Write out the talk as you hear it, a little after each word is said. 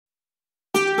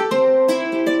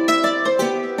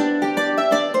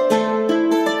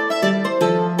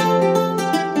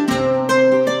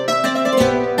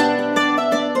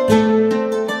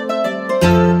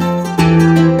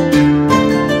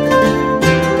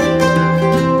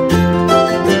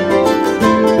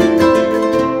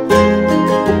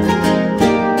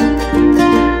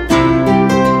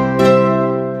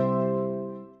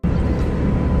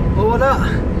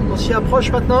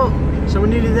approche maintenant, so we're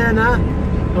nearly there now.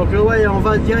 Donc ouais, on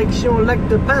va direction lac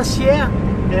de Pêche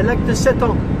et lac de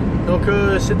Etang. Donc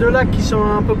ces deux lacs qui sont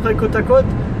à peu près côte à côte.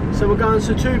 So we're going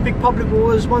to two big public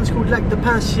waters, one's called lac de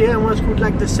Pêche and one's called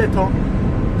lac de Etang.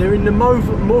 They're in the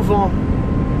Morvan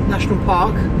National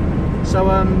Park, so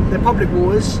they're public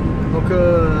waters. Donc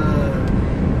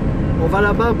on va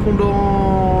là-bas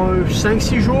pendant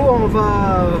 5-6 jours, on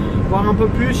va voir un peu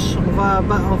plus, on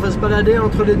va se balader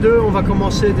entre les deux. On va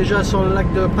commencer déjà sur le lac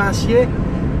de Pêche,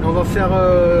 on va faire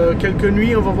quelques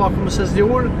nuits, on va voir comment ça se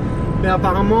déroule. Mais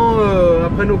apparemment,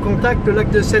 après nos contacts, le lac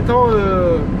de Etang,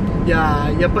 il y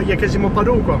a quasiment pas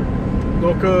d'eau, quoi.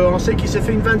 Donc on sait qu'il s'est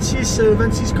fait une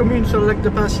 26 communes sur le lac de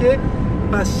Pêche,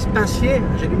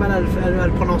 j'ai du mal à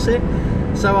le prononcer.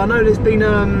 So I know there's been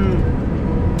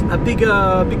a big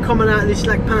comment out of this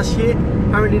lac Pêche.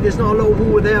 Apparently there's not a lot of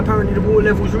water there, apparently the water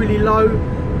level is really low,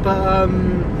 but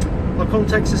my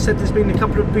contacts have said there's been a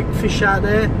couple of big fish out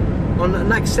there. On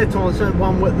Lac Etang, there's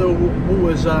one where the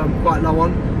water's quite low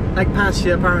on. Lac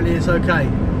Pêche apparently is okay.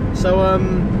 So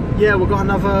yeah, we've got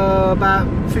another about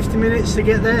 50 minutes to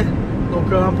get there.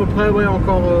 Donc à peu près, ouais,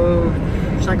 encore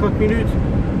 50 minutes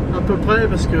à peu près,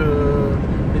 parce que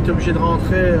on était obligé de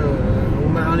rentrer,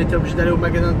 on était obligé d'aller au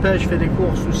magasin de pêche, faire des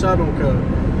courses, tout ça. Donc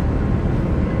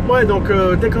ouais, donc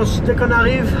dès qu'on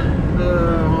arrive,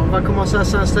 on va commencer à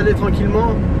s'installer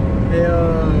tranquillement et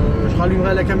je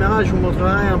rallumerai la caméra, je vous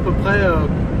montrerai à peu près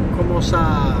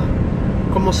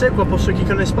comment c'est, quoi, pour ceux qui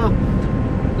connaissent pas.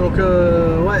 Donc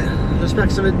ouais, j'espère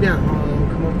que ça va être bien.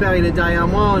 Mon père il est derrière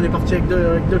moi, on est parti avec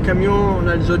deux camions, on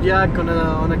a le Zodiac, on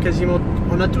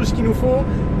a tout ce qu'il nous faut,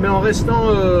 mais en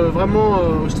restant vraiment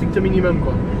au strict minimum,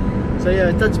 quoi. So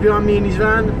yeah, Dad's behind me in his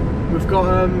van. We've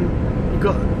got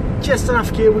just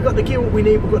enough gear. We've got the gear what we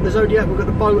need. We've got the Zodiac, we've got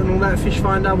the boat and all that, fish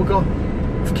finder.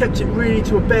 We've kept it really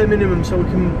to a bare minimum so we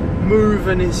can move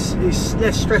and it's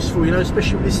less stressful, you know,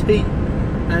 especially with this heat.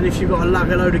 And if you've got to lug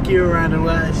a load of gear around and all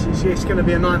that, it's going to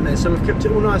be a nightmare. So we've kept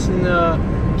it all nice and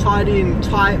tidy and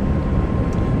tight.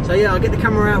 So yeah, I'll get the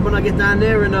camera out when I get down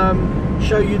there and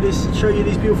show you these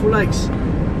beautiful lakes.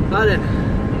 Right then.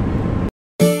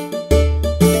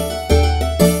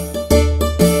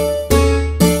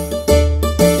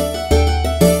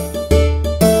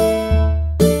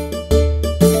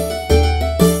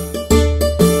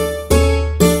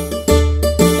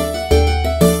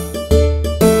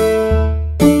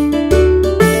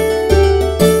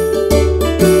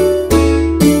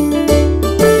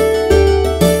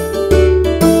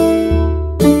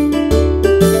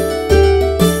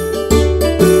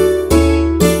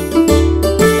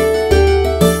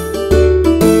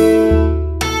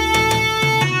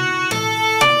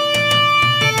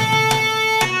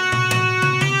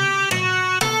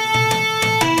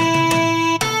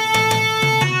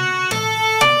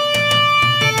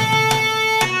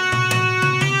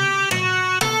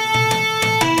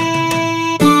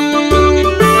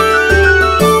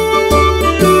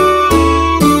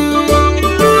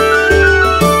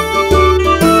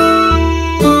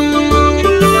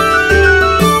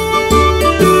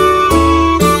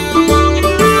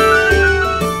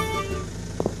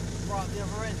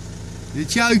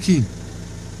 Joking.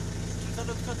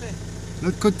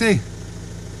 L'autre côté.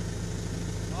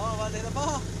 Oh, on va aller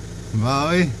là-bas. Bah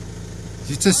oui.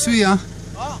 Je te suis, hein.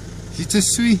 Oh. Je te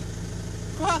suis.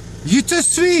 Quoi? Je te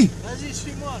suis. Vas-y,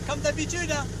 suis-moi, comme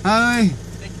d'habitude, hein. Ah oui.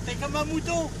 T'es comme un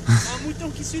mouton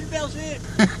qui suit le berger.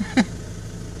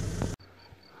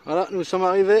 Voilà, nous sommes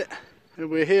arrivés.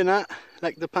 We're here now,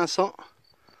 lac de Pêche. How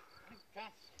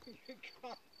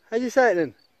do you say it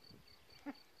then?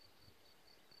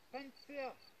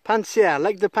 Pêche,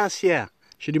 lac de Pêche.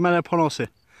 J'ai du mal à le prononcer,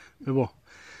 mais bon,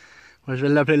 moi je vais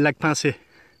l'appeler le lac Pêche.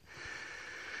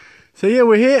 So yeah,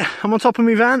 we're here. I'm on top of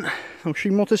my van. Donc je suis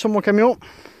monté sur mon camion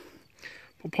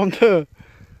pour prendre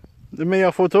de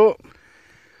meilleures photos.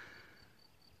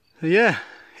 So yeah,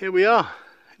 here we are.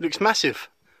 It looks massive.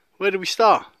 Where do we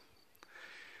start?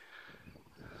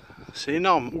 C'est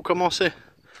énorme. Où commencer?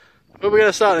 Where are we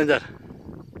going to start then, Dad?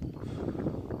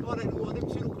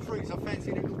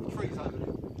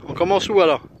 On commence où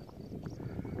alors?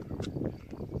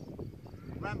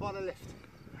 Round by the left.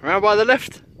 Round by the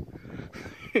left?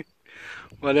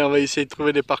 Bon, allez, on va essayer de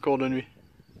trouver des parcours de nuit.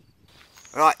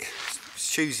 Right,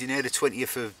 it's Tuesday now, the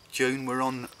 20th of June. We're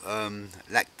on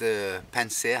Lac de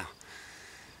Pêche.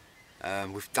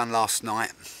 We've done last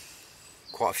night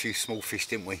quite a few small fish,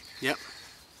 didn't we? Yep.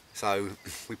 So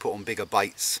we put on bigger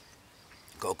baits,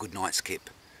 got a good night skip,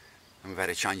 and we've had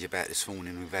a change about this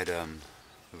morning. We've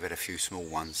had a few small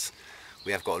ones.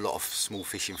 We have got a lot of small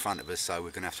fish in front of us, so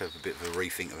we're going to have a bit of a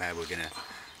rethink of how we're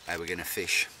going to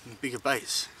fish. Bigger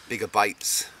baits. Bigger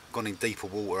baits. gone in deeper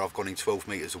water. I've gone in 12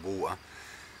 meters of water,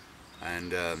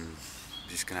 and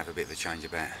just gonna have a bit of a change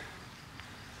about.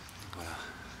 Voilà.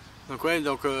 Donc ouais,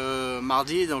 donc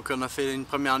mardi, donc on a fait une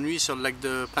première nuit sur le lac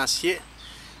de Pêche.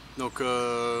 Donc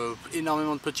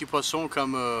énormément de petits poissons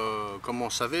comme on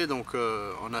savait. Donc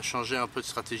on a changé un peu de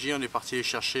stratégie. On est parti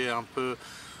chercher un peu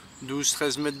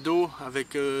 12-13 mètres d'eau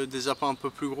avec des appâts un peu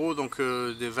plus gros, donc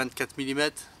des 24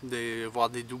 mm, voire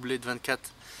des doublés de 24.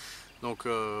 Donc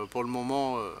pour le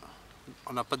moment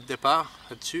on n'a pas de départ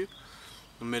là-dessus,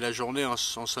 mais la journée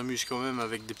on s'amuse quand même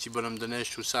avec des petits bonhommes de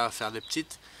neige, tout ça, à faire des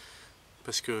petites.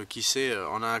 Parce que qui sait,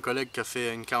 on a un collègue qui a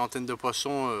fait une quarantaine de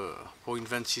poissons pour une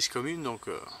 26 communes, donc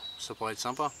ça pourrait être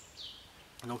sympa.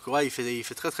 Donc ouais, il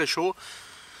fait très très chaud.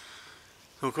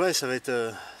 Donc ouais, ça va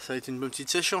être une bonne petite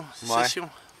session. Ouais.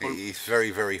 It's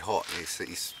very hot.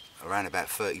 It's around about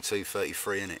 32,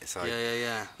 33 in it. So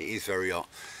yeah. It is very hot.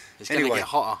 It's anyway, going to get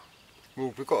hotter.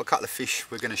 Well, we've got a couple of fish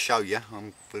we're going to show you.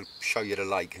 We'll show you the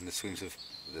lake and the swims of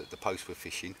the post we're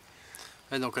fishing.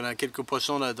 Ouais, donc on a quelques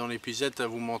poissons là dans l'épuisette à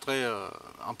vous montrer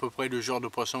à peu près le genre de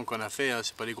poissons qu'on a fait. Hein.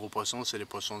 C'est pas des gros poissons, c'est des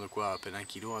poissons de quoi, à peine 1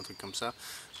 kilo, un truc comme ça.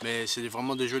 Mais c'est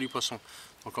vraiment des jolis poissons.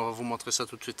 Donc on va vous montrer ça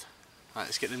tout de suite. Right,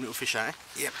 let's get them little fish out.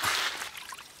 Eh? Yep.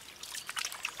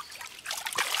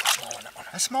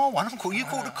 A small one, Uncle. You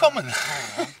caught the common.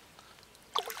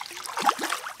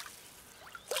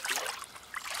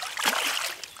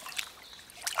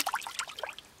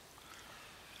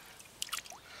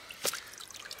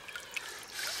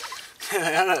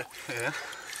 Yeah.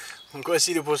 Donc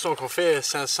voici les poissons qu'on fait,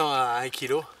 500 à 1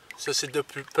 kg. Ça c'est deux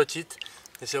plus petites.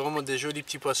 Et c'est vraiment des jolis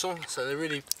petits poissons. So they're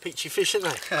really peachy fish, aren't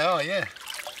they? Oh yeah.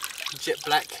 Jet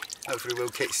black. Hopefully we'll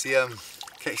catch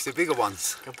the bigger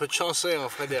ones. Un peu de chance, ouais,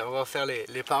 on va faire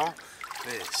les parents.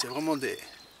 Mais c'est vraiment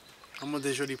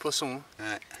des jolis poissons. Hein.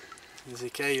 Ouais. Les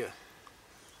écailles,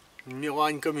 une miroir,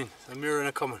 une commune. A mirror and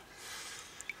a common.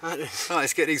 Right,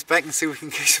 let's get these back and see if we can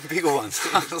catch some bigger ones.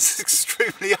 I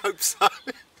extremely hope so.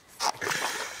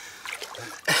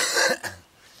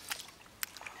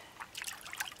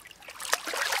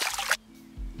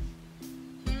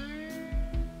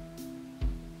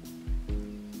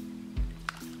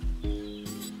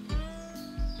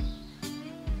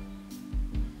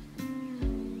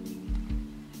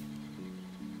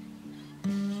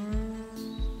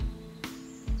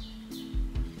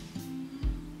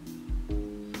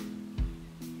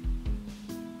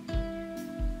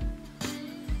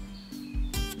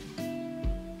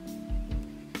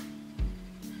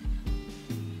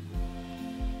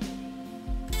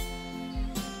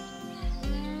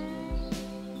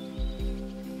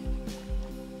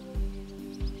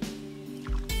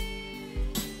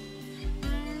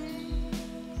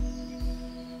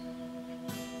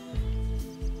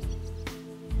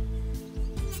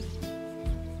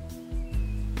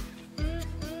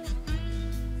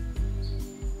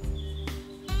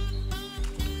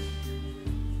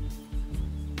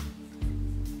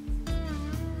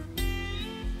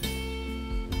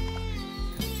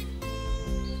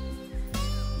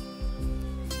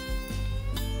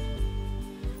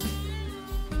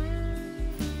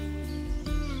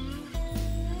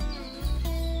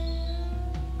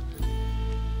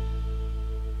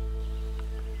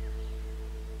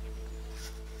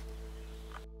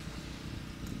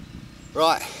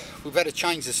 Right, we've had a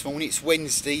change this morning. It's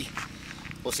Wednesday,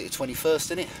 what's it, the 21st,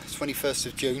 isn't it? 21st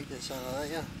of June. Yeah, something like that,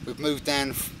 yeah. We've moved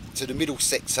down to the middle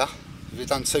sector. We've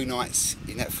done 2 nights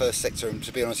in that first sector, and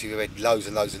to be honest with you, we've had loads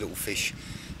and loads of little fish.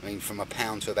 I mean, from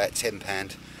 £1 to about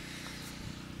 £10.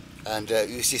 And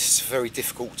it's just very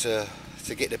difficult to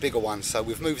get the bigger ones. So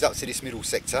we've moved up to this middle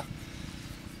sector,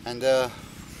 and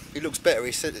it looks better.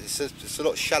 It's a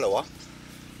lot shallower,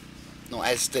 not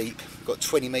as deep. We've got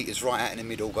 20 metres right out in the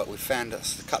middle, but we've found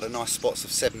us a couple of nice spots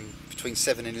of between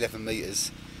 7 and 11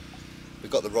 metres.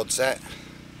 We've got the rods out,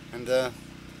 and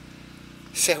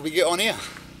see how we get on here.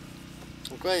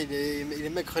 Donc ouais, il est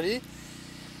mercredi.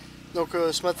 Donc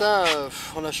ce matin,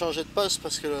 on a changé de poste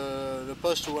parce que le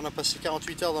poste où on a passé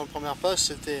 48 heures dans le premier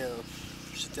poste,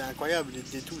 c'était incroyable.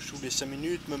 Des touches tous les 5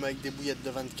 minutes, même avec des bouillettes de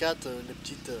 24, les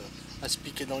petites à se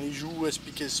piquer dans les joues, à se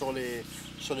piquer sur les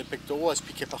pectoraux, à se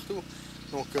piquer partout.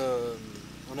 Donc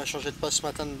on a changé de poste ce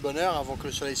matin de bonne heure avant que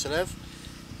le soleil se lève.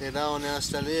 Et là on est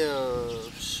installé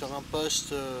sur un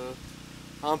poste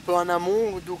un peu en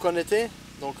amont d'où qu'on était,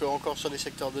 donc encore sur les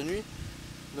secteurs de nuit.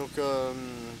 Donc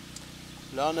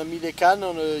là on a mis les cannes,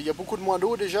 il y a beaucoup de moins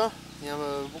d'eau déjà, il y a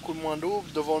beaucoup de moins d'eau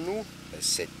devant nous.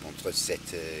 Entre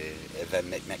 7 et 20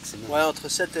 mètres maximum. Ouais, entre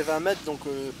 7 et 20 mètres, donc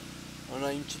on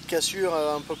a une petite cassure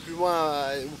un peu plus loin,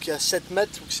 qui est à 7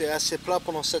 mètres, où c'est assez plat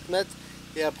pendant 7 mètres,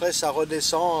 et après ça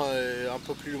redescend un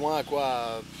peu plus loin à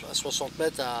quoi, à 60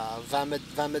 mètres, à 20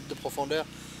 mètres de profondeur.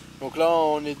 Donc là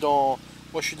on est dans,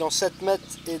 moi je suis dans 7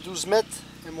 mètres et 12 mètres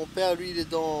et mon père lui il est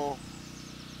dans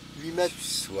 8 mètres.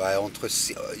 Ouais,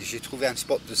 j'ai trouvé un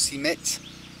spot de 6 mètres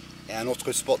et un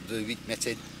autre spot de 8 mètres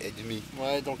et demi.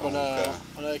 Ouais, donc on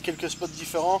a quelques spots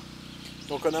différents.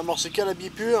 Donc on a amorcé qu'à la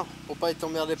bipure pour pas être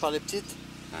emmerdé par les petites.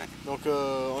 Ouais. Donc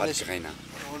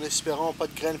en espérant pas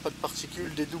de graines, pas de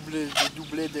particules, des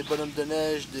doublés, des bonhommes de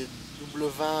neige, des double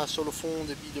 20 sur le fond,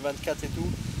 des billes de 24 et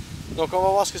tout. Donc on va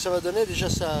voir ce que ça va donner. Déjà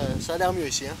ça a l'air mieux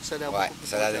ici, hein. Ça a l'air ouais,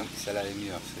 ça a l'air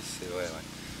mieux. Ouais.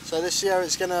 So let's see how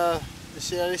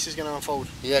this is gonna unfold.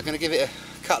 Yeah, I'm gonna give it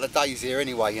a couple of days here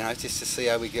anyway, you know, just to see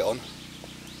how we get on,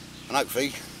 and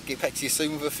hopefully get back to you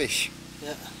soon with a fish.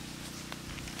 Yeah.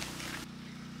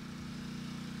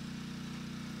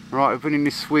 Right, I've been in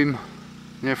this swim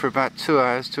there for about 2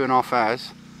 hours, 2.5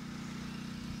 hours,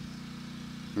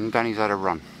 and Danny's had a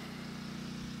run.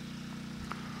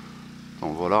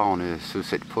 Donc voilà, on est sur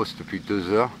cette poste depuis 2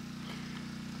 heures,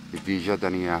 et déjà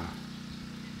Danny a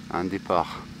un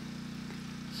départ.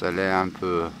 Ça a l'air un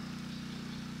peu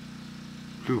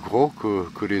plus gros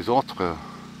que les autres,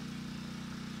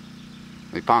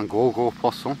 mais pas un gros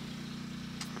poisson.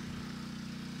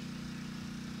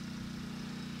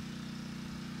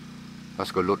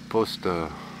 Parce que l'autre poste,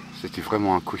 c'était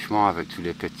vraiment un cauchemar avec tous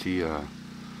les petits,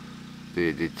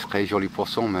 des très jolis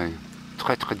poissons, mais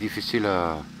très difficile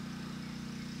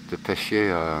de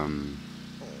pêcher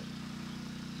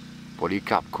pour les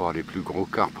carpes, quoi, les plus gros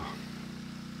carpes.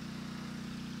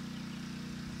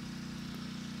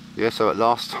 Yeah, so at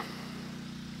last,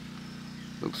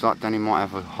 looks like Danny might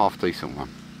have a half decent one.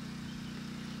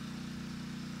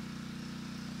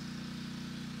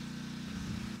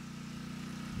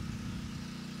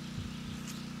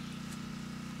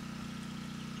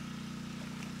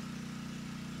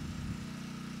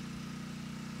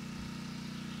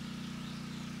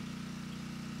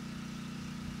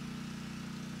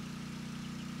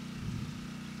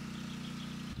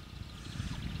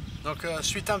 Donc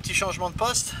suite à un petit changement de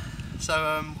poste, so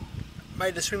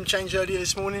made the swim change earlier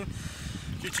this morning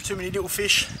due to too many little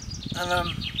fish. And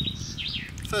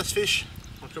first fish,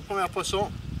 donc le premier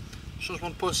poisson, changement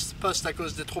de poste à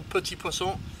cause des trop petits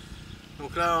poissons.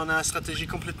 Donc là on a une stratégie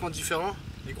complètement différente.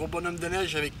 Les gros bonhommes de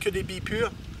neige avec que des billes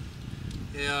pures.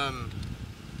 Et un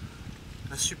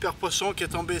super poisson qui est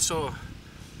tombé sur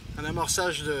un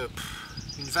amorçage de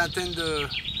une vingtaine de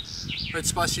red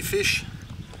spicy fish.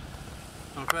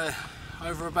 Donc ouais,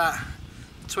 over about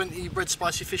 20 red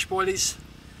spicy fish boilies,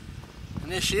 and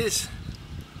there she is.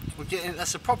 We're getting,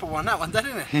 that's a proper one, that one, isn't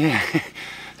it? Yeah,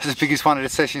 it's the biggest one of the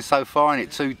session so far, and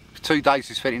it 2 days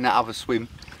we spent in that other swim,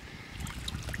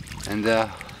 and the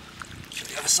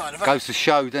other side of it. Goes to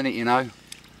show, doesn't it? You know,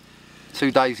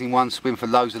 2 days in one swim for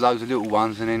loads of little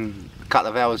ones, and then a couple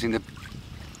of hours in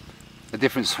a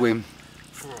different swim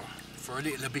for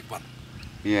a big one.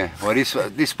 Yeah, well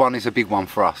this one is a big one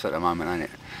for us at the moment, ain't it?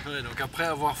 Ouais, donc après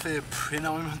avoir fait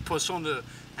énormément de poissons de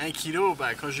 1 kg,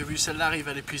 bah, quand j'ai vu celle-là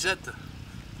arriver à l'épuisette,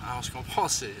 on se comprend,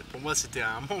 pour moi c'était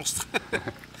un monstre.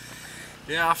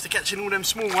 Yeah, after catching all them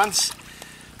small ones,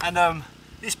 and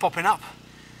this popping up,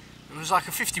 it was like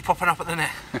a 50 popping up at the net.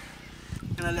 I'm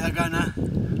gonna let her go now.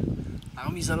 La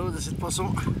remise à l'eau de cette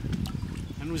poisson,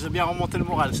 elle nous a bien remonté le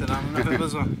moral, celle-là, on en avait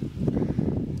besoin.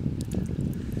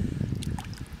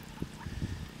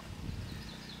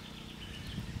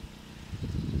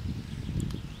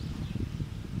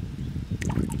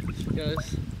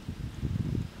 Guys.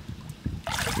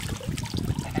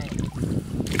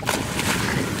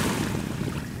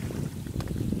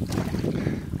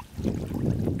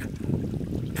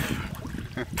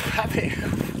 Happy.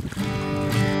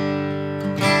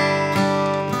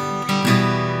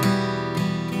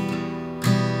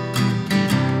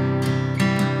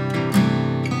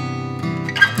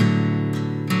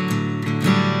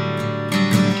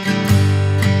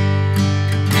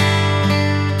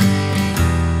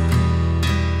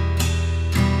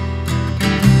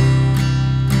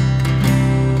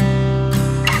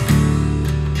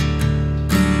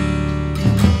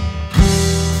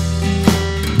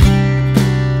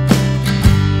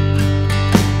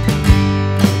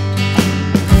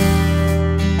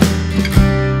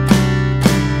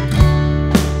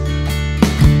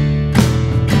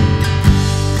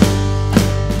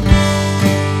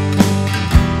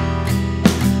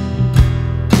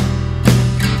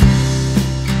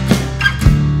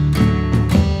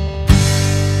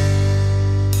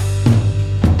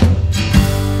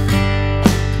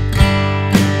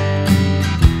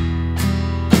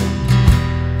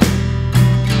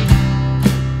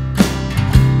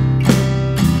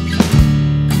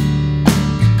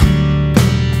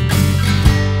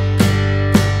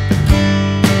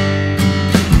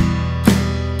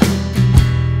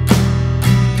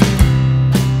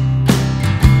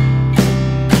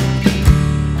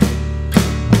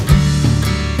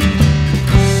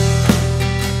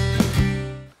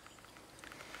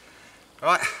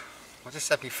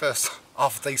 had my first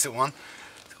half decent one.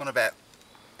 It's gone about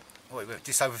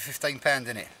just over £15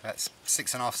 in it. That's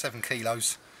 6.5, 7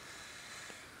 kilos.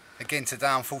 Again today,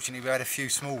 unfortunately, we had a few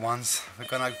small ones. We're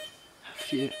going to.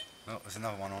 Oh, there's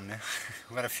another one on there.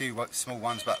 We've had a few small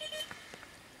ones, but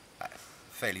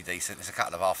fairly decent. There's a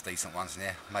couple of half decent ones in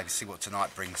there. Maybe see what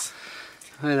tonight brings.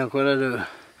 Ouais, donc voilà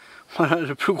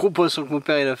le plus gros poisson que mon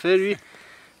père il a fait lui.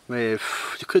 Mais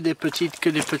que des petites.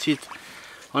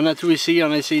 On a tout essayé,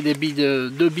 on a essayé des billes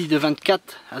deux billes de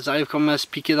 24. Elles arrivent comme à se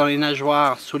piquer dans les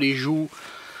nageoires, sur les joues.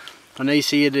 On a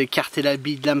essayé d'écarter la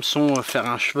bille de l'hameçon, faire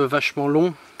un cheveu vachement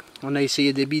long. On a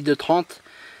essayé des billes de 30.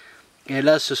 Et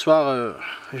là ce soir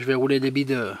je vais rouler des billes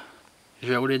de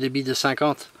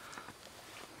 50.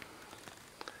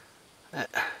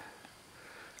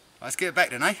 Let's get it back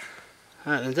then, eh?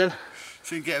 Alright then.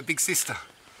 So you can get a big sister.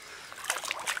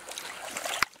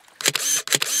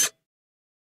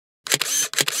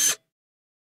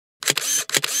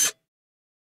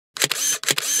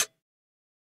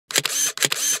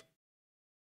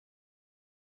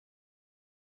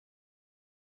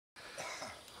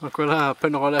 Donc voilà, à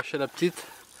peine relâché la petite,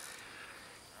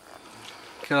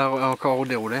 qu'elle a encore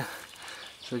roulé.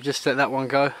 So just let that one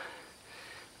go,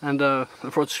 and the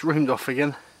rod screamed off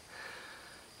again.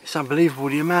 It's unbelievable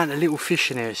the amount of little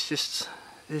fish in here.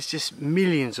 There's just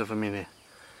millions of them in here.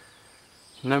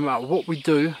 No matter what we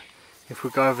do, if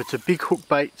we go over to big hook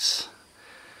baits,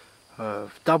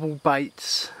 double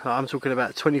baits, I'm talking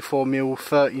about 24mm,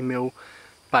 30mm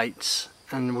baits,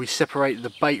 and we separate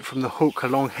the bait from the hook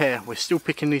along here, we're still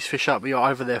picking these fish up.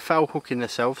 Either they're foul hooking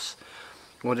themselves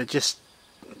or they're just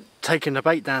taking the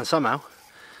bait down somehow.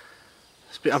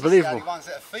 It's a bit unbelievable.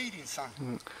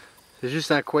 C'est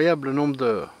juste incroyable le nombre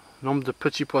de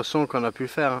petits poissons qu'on a pu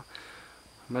faire, hein.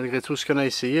 Malgré tout ce qu'on a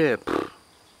essayé,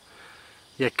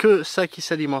 il n'y a que ça qui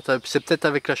s'alimente. C'est peut-être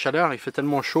avec la chaleur, il fait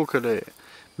tellement chaud que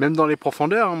même dans les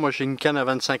profondeurs, hein, moi j'ai une canne à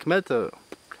 25 mètres,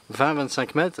 20-25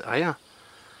 mètres, rien.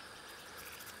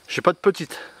 J'ai pas de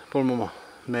petite pour le moment,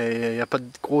 mais il n'y a pas de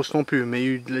grosse non plus. Mais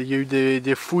il y a eu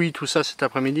des fouilles, tout ça cet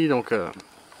après-midi, donc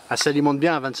elle s'alimente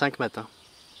bien à 25 mètres. Hein.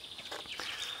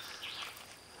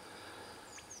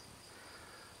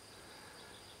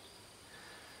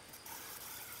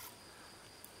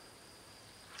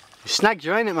 You snagged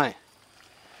you, ain't it, mate?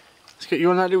 Let's get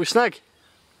you on that little snag.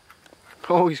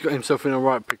 Oh, he's got himself in a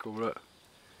right pickle, look.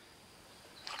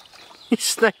 He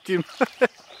snagged him.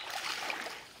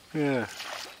 Yeah.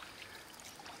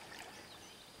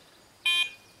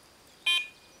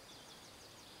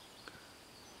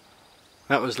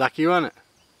 That was lucky, wasn't it?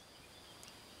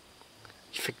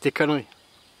 Il fait que des conneries.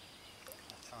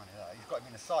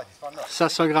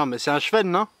 500 grammes, mais c'est un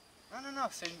chevenne, non? Non,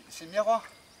 c'est une miroir.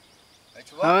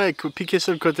 Tu vois? Ah ouais, piqué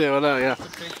sur le côté, voilà, regarde.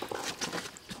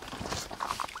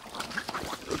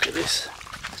 Look at this.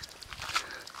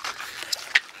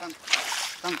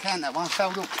 Don't count that one,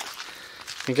 fouled up.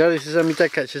 Regarde, ces Amita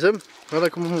catches them. Voilà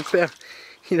comment mon père,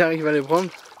 il arrive à les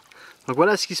prendre. Donc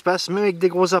voilà ce qui se passe, même avec des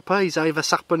gros appâts, ils arrivent à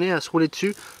s'harponner, à se rouler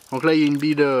dessus. Donc là il y a une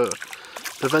bille de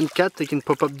 24 et qui une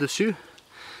pop-up dessus.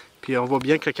 Puis on voit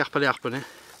bien que la carpe elle est harponnée.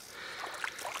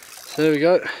 So there we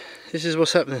go, this is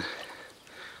what's happening.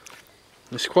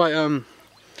 It's quite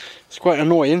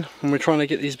annoying when we're trying to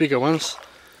get these bigger ones.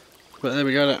 But there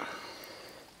we go, là.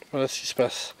 Voilà ce qui se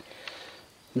passe.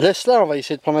 Laisse là, on va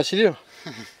essayer de prendre la silure.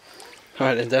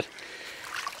 Alright then, Dad.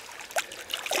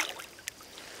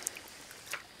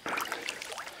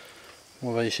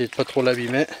 On va essayer de pas trop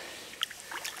l'abîmer.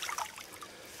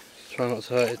 Try not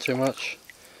to hurt it too much.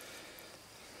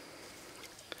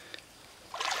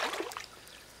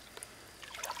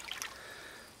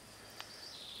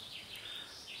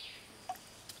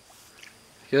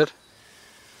 Good?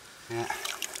 Yeah.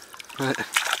 Right.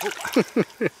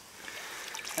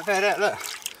 How about that, look.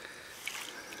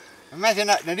 Imagine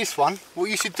that, now this one, what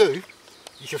you should do,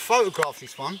 you should photograph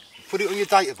this one, put it on your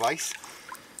database,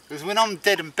 because when I'm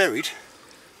dead and buried,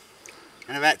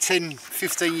 in about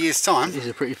 10-15 years time, He's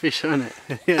a pretty fish, isn't it?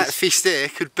 Yes. That fish there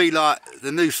could be like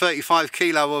the new 35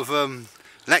 kilo of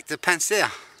lac de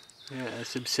pannecière. Yeah,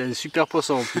 c'est un super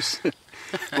poisson en plus.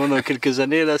 Bon, dans quelques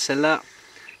années, là, celle-là,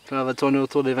 quand elle va tourner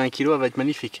autour des 20 kg, elle va être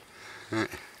magnifique. Ouais.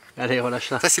 Allez,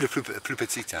 relâche-la. Ça, c'est le plus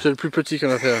petit. C'est le plus petit qu'on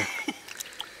a fait. Ouais.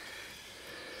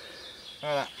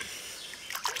 Voilà.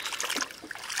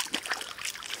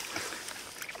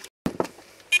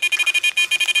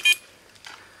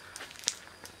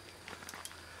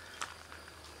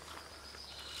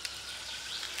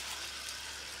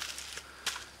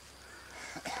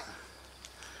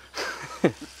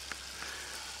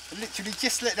 Literally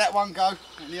just let that one go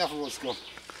and the other rod's gone.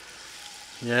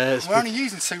 Yeah, we're only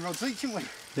using 2 rods each, aren't we?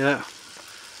 Yeah.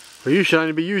 Well, you should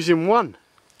only be using one.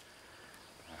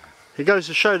 It goes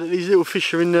to show that these little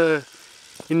fish are in the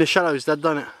shallows, Dad,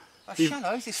 doesn't it?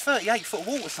 Shallows? It's 38 foot of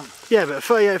water or something. Yeah, but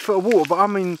 38 foot of water, but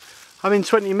I'm in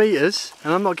 20 metres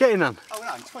and I'm not getting none. Oh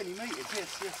no, 20 metres,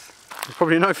 yes. There's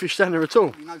probably no fish down there at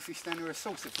all. No fish down there at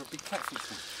all, c'est pour a big catfish.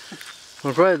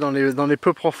 Donc ouais, dans les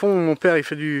peu profonds, mon père il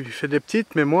fait des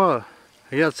petites, mais moi,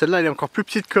 regarde, celle-là elle est encore plus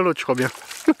petite que l'autre, je crois bien.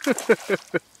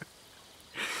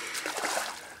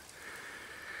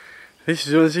 This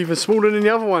is even smaller than the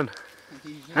other one.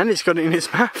 And it's got it in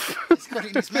its mouth. It's got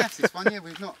it in its mouth, this one, yeah,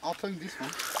 we've not harpooned this one.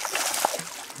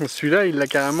 Celui-là, il l'a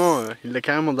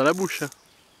carrément dans la bouche.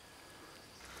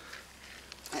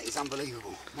 That is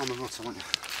unbelievable. Mama Rotta, won't you?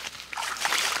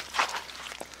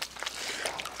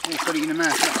 Yeah, it's got it in the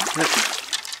mouth, look. Yeah.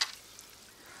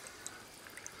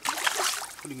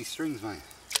 Pulling me strings, mate.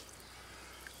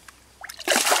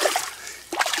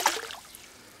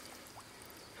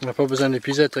 On n'a pas besoin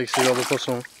d'épuisette avec ce genre de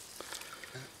poisson.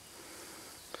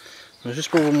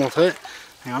 Juste pour vous montrer,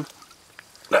 hang on.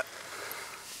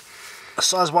 A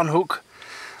size 1 hook,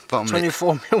 bottom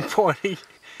 24mm body,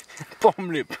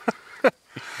 bottom lip.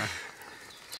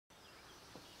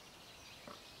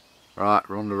 Right,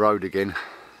 we're on the road again.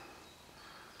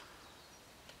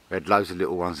 We had loads of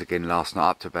little ones again last night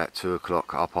up to about 2 o'clock,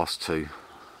 2:30,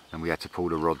 and we had to pull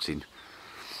the rods in.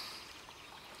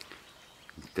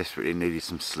 Desperately needed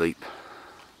some sleep.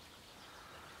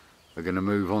 We're going to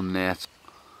move on now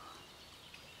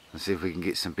and see if we can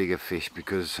get some bigger fish,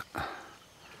 because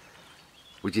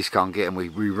we just can't get them.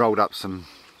 We rolled up some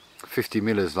 50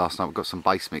 millers last night. We got some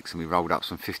base mix and we rolled up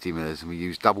some 50 millers and we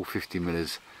used double 50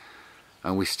 millers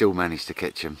and we still managed to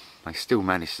catch them. They still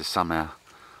managed to somehow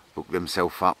hook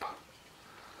themselves up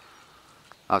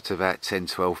to about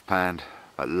 10-12 pound,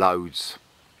 but loads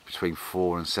between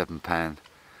 4 and 7 pound.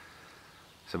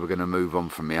 So we're going to move on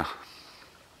from here.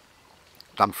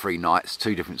 Done 3 nights,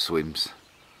 2 different swims.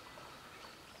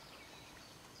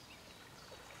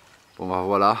 Bon ben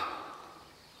voilà,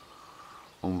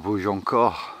 on bouge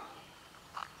encore.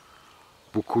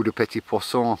 Beaucoup de petits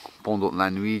poissons pendant la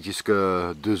nuit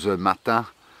jusqu'à 2 heures du matin.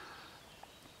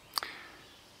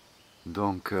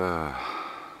 Donc ben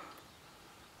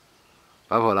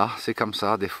voilà, c'est comme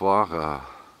ça. Des fois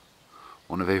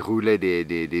on avait roulé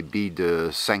des billes de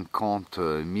 50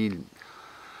 000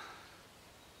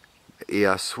 et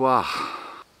à soir,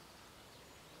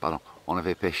 pardon, on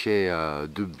avait pêché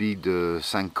 2 billes de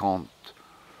 50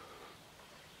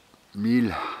 000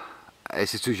 et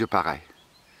c'est toujours pareil.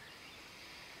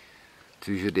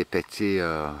 Toujours des petits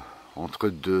entre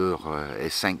 2 et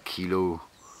 5 kilos.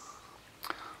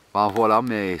 Ben voilà,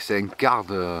 mais c'est une carte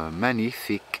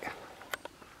magnifique,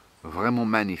 vraiment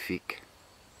magnifique.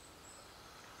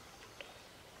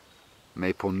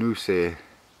 Mais pour nous, c'est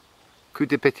que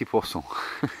des petits poissons.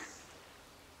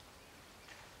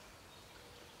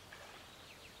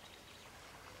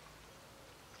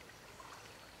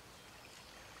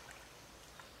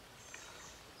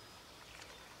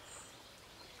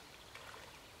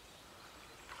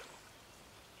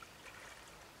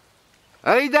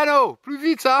 Allez Dano, plus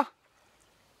vite ça.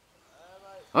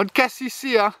 On te casse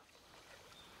ici hein.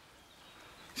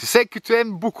 Je sais que tu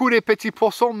aimes beaucoup les petits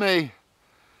poissons, mais...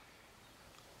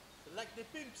 Le lac des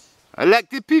Pimps. Le lac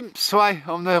des Pimps, ouais.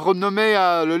 On a renommé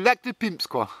le lac des Pimps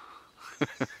quoi.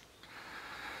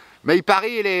 Mais il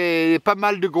paraît il y a pas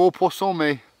mal de gros poissons,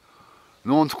 mais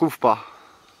nous on ne trouve pas.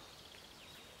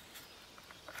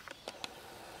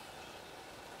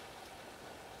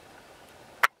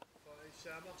 C'est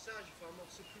un amorçage, il faut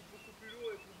amorcer beaucoup plus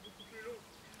lourd et beaucoup plus long.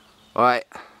 Ouais.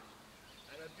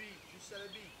 À la bille, juste à la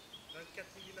bille, 24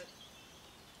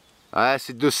 mm. Ouais,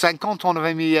 c'est de 50 on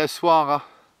avait mis hier soir. Hein.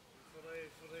 Il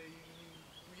faudrait une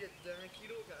bouillette d'1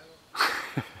 kilo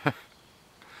carrément.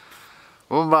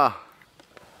 Bon bah.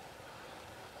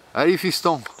 Allez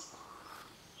fiston.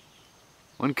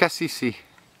 On casse ici.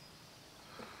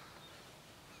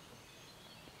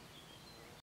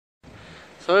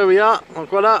 So here we are. Donc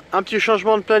voilà, un petit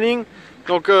changement de planning.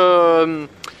 Donc on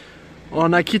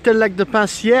a quitté le lac de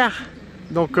Pêche.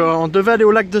 Donc on devait aller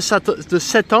au lac de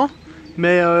 7 ans.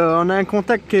 Mais on a un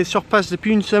contact qui est sur place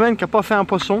depuis une semaine qui n'a pas fait un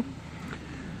poisson.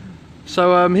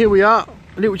 So here we are,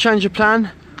 a little change of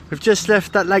plan. We've just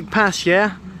left that lake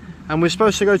Pêche and we're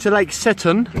supposed to go to Lake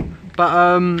Seton.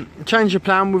 But change of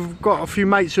plan, we've got a few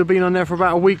mates who have been on there for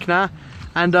about a week now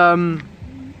and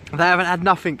they haven't had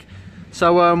nothing.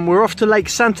 So we're off to Lake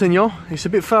Saint-Agnan. It's a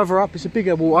bit further up, it's a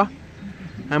bigger water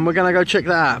and we're going to go check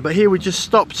that out. But here we just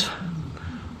stopped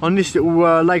on this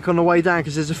little lake on the way down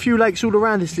because there's a few lakes all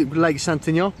around this little Lake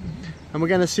Saint-Agnan and we're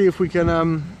going to see if we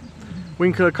can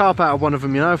winkle a carp out of one of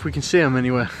them, you know, if we can see them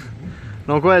anywhere. And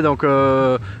Donc ouais, donc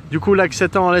du coup lac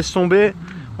Setan on laisse tomber.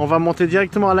 On va monter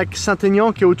directement à lac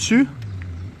Saint-Aignan qui est au-dessus.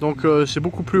 Donc c'est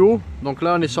beaucoup plus haut. Donc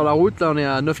là on est sur la route, là on est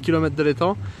à 9 km de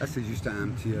l'étang. Ah, c'est juste un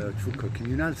petit truc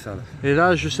communal ça. Là. Et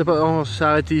là je sais pas, on s'est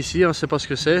arrêté ici, on ne sait pas ce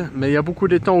que c'est. Mais il y a beaucoup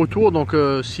d'étangs autour, donc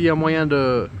s'il y a moyen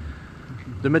de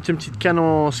mettre une petite canne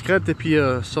en secrète et puis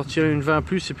sortir une 20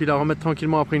 plus et puis la remettre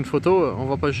tranquillement après une photo, on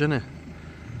va pas se gêner.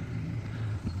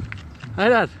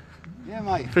 Allez Dad, Yeah,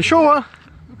 mate. fait chaud hein?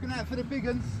 Looking out for the big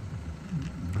ones.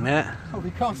 Ouais. Oh,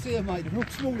 we can't see them, mate. They look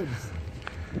small ones.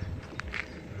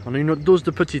 On a une autre dose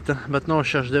de petites. Hein. Maintenant on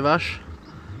cherche des vaches.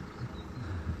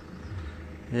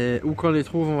 Et où qu'on les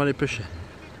trouve, on va les pêcher.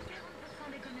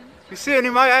 You see any,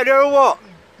 mate, out there or what?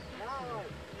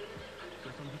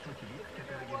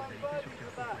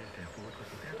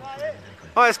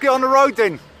 Alright, let's get on the road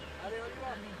then.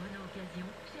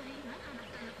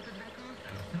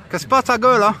 Qu'est-ce pas ta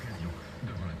gueule, hein?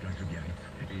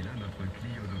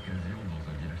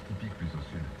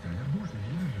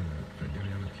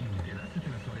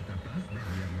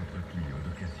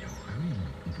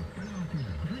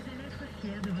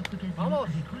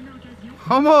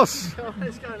 Vamos!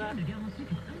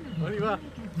 On y va.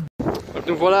 Donc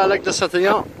nous voilà à lac de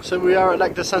Saint-Aignan. So we are at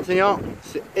lac de Saint-Aignan.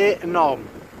 C'est énorme.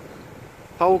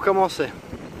 Par où commencer?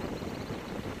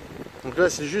 Donc là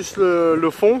c'est juste le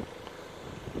fond.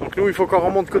 Donc nous il faut qu'on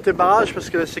remonte côté barrage parce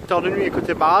que le secteur de nuit est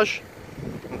côté barrage.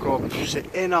 Donc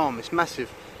c'est énorme, it's massive.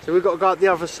 So we've got to go up the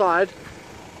other side.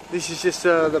 This is just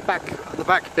the back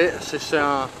bit.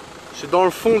 C'est dans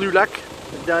le fond du lac,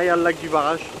 derrière le lac du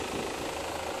barrage.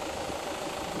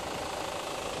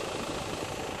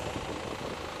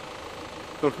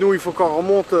 Donc nous il faut qu'on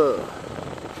remonte,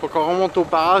 au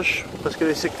barrage parce que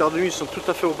les secteurs de nuit sont tout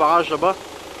à fait au barrage là-bas.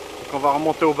 Donc on va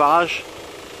remonter au barrage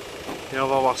et on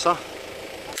va voir ça.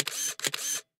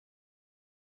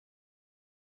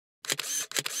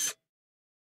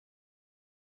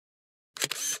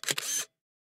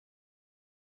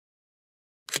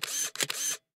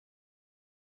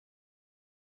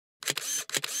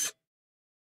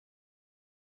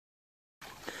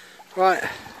 Right,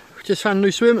 we just found a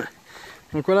new swim.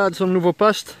 Donc voilà, c'est son nouveau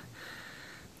poste.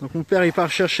 Donc mon père il part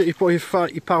chercher,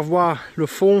 il part voir le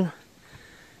fond.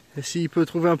 Et s'il peut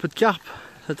trouver un peu de carpe.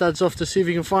 So Dad's off to see if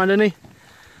he can find any.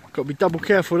 Got to be double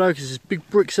careful though because there's big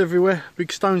bricks everywhere, big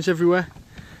stones everywhere.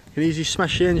 You can easily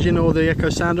smash the engine or the echo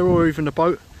sander or even the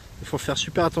boat. Il faut faire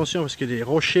super attention parce que les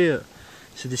rochers,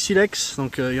 c'est des silex.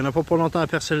 Donc il n'y en a pas pour longtemps à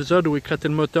percer le zod ou éclater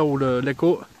le moteur ou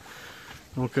l'écho.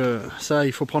 Donc ça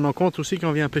il faut prendre en compte aussi quand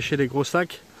on vient pêcher les gros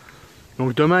sacs.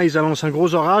 Donc demain ils annoncent un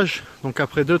gros orage, donc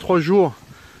après 2-3 jours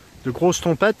de grosses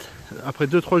tempêtes, après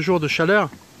 2-3 jours de chaleur,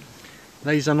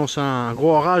 là ils annoncent un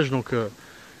gros orage, donc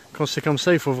quand c'est comme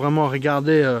ça il faut vraiment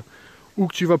regarder où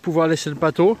que tu vas pouvoir laisser le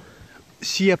bateau.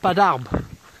 S'il n'y a pas d'arbres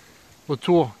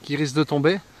autour qui risquent de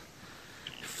tomber,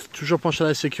 il faut toujours penser à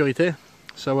la sécurité.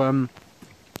 So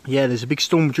yeah, there's a big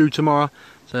storm due tomorrow,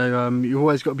 so you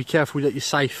always got to be careful that you're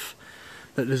safe,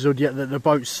 that the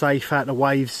boat's safe out the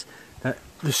waves.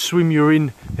 The swim you're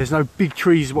in, there's no big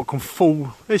trees what can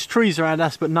fall. There's trees around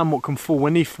us but none what can fall,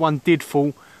 and if one did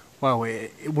fall, well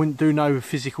it wouldn't do no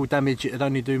physical damage, it'd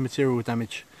only do material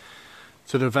damage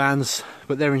to the vans,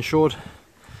 but they're insured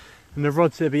and the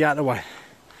rods there be out of the way.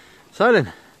 So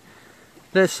then,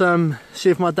 let's see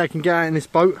if my dad can get out in this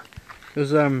boat,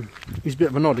 because he's a bit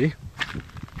of an oddie.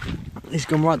 He's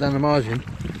gone right down the margin.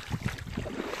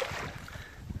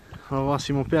 On va voir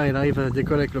si mon père il arrive à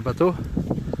décoller avec le bateau.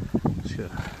 Parce que...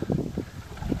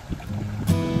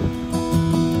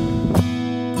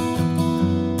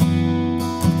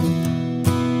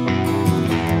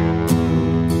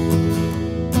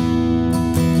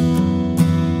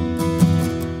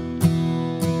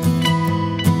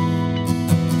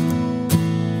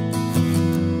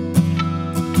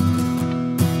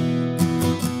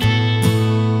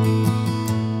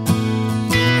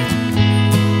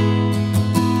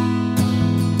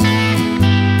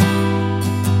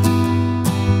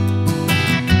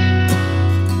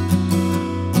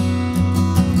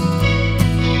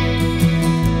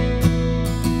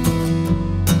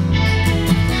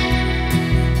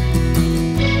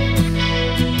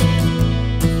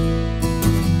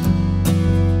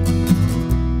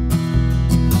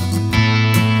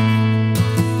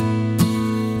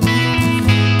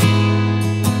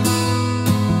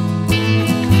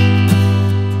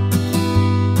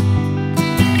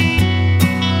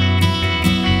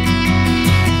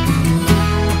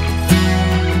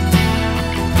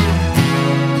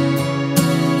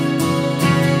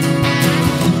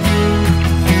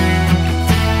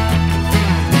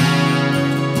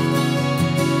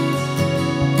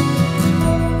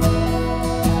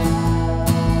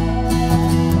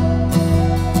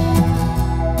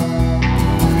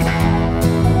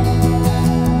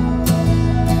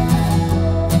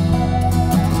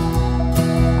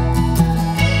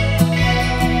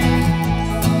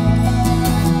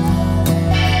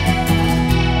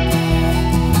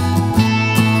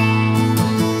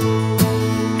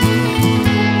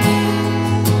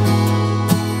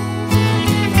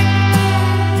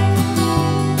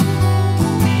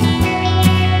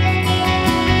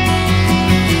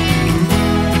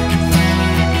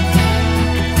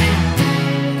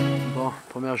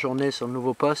 journée sur le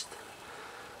nouveau poste.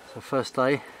 So first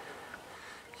day.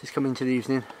 Just come into the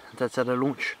evening. Dad's had a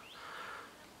launch.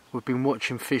 We've been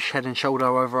watching fish head and shoulder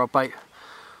over our bait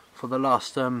for the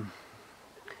last round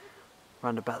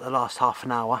about the last half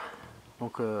an hour.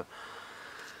 Donc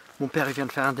mon père il vient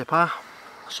de faire un départ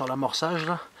sur l'amorçage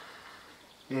là.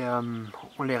 Et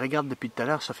on les regarde depuis tout à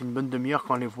l'heure, ça fait une bonne demi-heure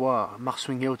qu'on les voit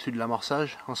marswinguer au-dessus de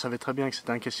l'amorçage. On savait très bien que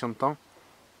c'était une question de temps.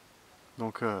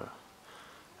 Donc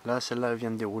là, celle-là vient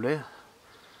de dérouler.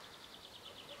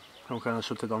 Donc on a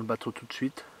sauté dans le bateau tout de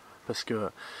suite. Parce que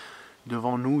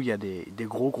devant nous, il y a des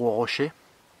gros rochers.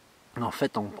 En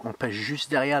fait, on pêche juste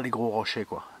derrière les gros rochers,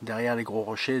 quoi. Derrière les gros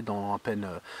rochers, dans à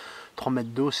peine 3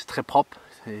 mètres d'eau, c'est très propre.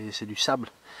 C'est du sable.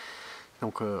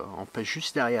 Donc on pêche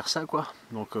juste derrière ça, quoi.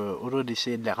 Donc au lieu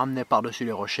d'essayer de les ramener par-dessus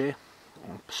les rochers,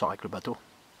 on sort avec le bateau.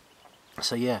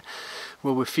 So yeah,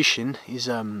 where we're fishing is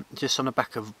just on the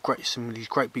back of some of these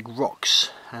great big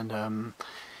rocks, and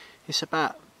it's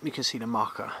about, you can see the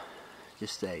marker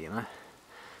just there, you know.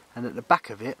 And at the back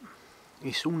of it,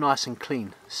 it's all nice and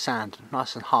clean, sand,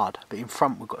 nice and hard. But in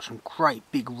front we've got some great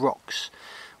big rocks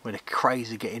where the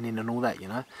crays are getting in and all that, you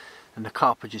know. And the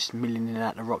carp are just milling in and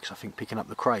out the rocks, I think, picking up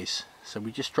the crays. So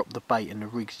we just dropped the bait and the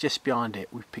rig's just behind it.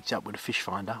 We've picked up with a fish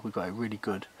finder. We got it really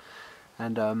good.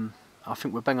 And I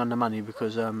think we're bang on the money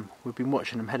because we've been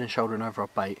watching them head and shouldering over our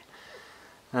bait.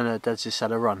 And Dad's just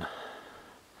had a run.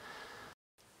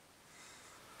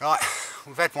 Right,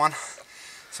 we've had one.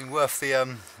 It's been worth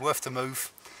the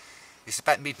move. It's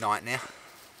about midnight now.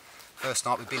 First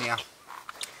night we've been here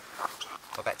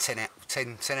for about 10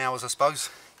 hours, I suppose.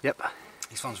 Yep.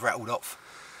 This one's rattled off.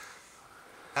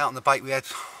 Out on the bait we had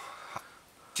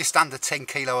just under 10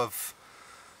 kilo of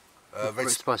red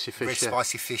spicy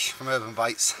fish from Urban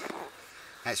Baits.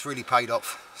 And it's really paid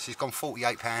off. She's gone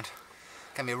 £48.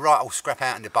 Gave me a right old scrap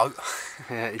out in the boat.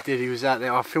 Yeah, it did. He was out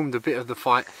there. I filmed a bit of the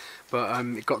fight, but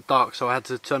it got dark, so I had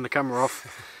to turn the camera off.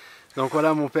 Donc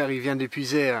voilà, mon père il vient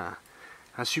d'épuiser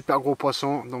un super gros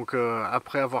poisson. Donc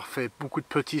après avoir fait beaucoup de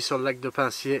petits sur le lac de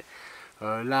Pêche,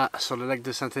 là sur le lac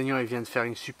de Saint-Aignan, il vient de faire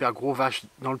une super gros vache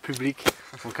dans le public.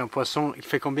 Donc un poisson, il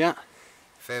fait combien?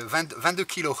 Il fait 22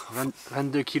 kilos.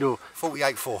 22 kilos.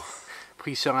 48,4.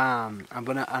 Pris sur un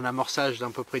amorçage d'à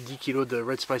peu près 10 kg de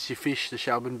red spicy fish de chez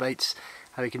Urban Baits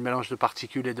avec une mélange de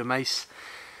particules et de maïs.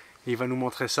 Il va nous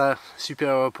montrer ça, super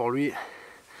heureux pour lui.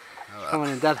 Voilà. Come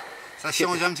on, Dad. Ça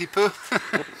change un petit peu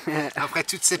après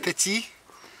tous ces petits.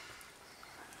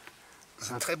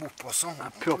 C'est un très beau poisson. Un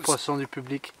pur poisson du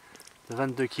public de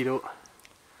 22 kg.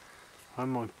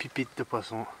 Vraiment une pipite de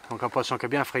poisson. Donc un poisson qui a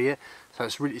bien frayé. So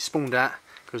it's really spawned out.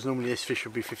 Because normally this fish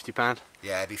would be £50.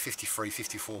 Yeah, it'd be 53,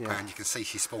 54 yeah. pound. You can see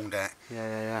she spawned out.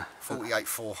 Yeah.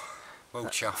 48,4. Well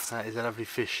chuffed. That is a lovely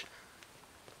fish.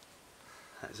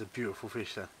 That is a beautiful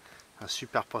fish, that. Un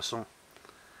super poisson.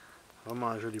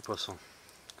 Vraiment un joli poisson.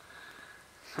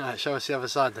 Alright, show us the other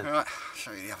side then. Alright,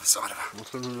 show you the other side of her.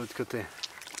 Montre-nous de l'autre côté.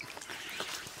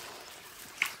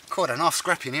 Quite a nice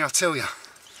scrap in here, I tell you.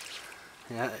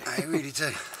 Yeah. I really do.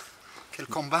 Quel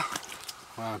combat.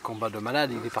 Ouais, un combat de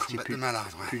malade, il est parti plus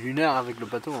d'une heure avec le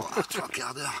bateau. Oh, 3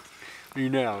 quarts d'heure.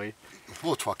 1 heure, oui.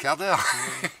 Oh, 3 quarts d'heure.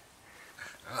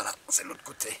 Voilà, c'est l'autre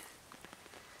côté.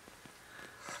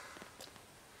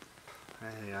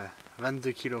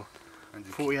 22 kilos.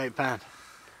 48 pounds.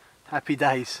 Happy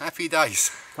days. Happy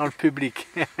days. Dans le public.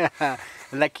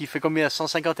 Le lac qui fait combien?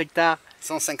 150 hectares?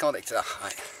 150 hectares,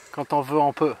 ouais. Quand on veut,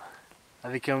 on peut.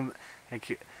 Avec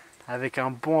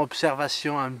un bon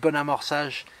observation, un bon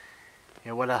amorçage. Et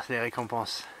voilà les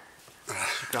récompenses.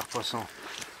 Super poisson.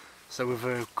 So with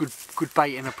a good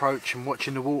baiting approach and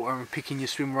watching the water and picking your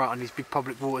swim right on these big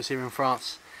public waters here in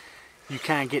France, you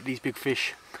can get these big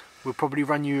fish. We'll probably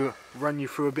run you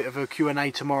through a bit of a Q&A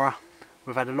tomorrow.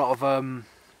 We've had a lot of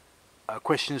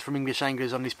questions from English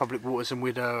anglers on these public waters, and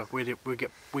we'll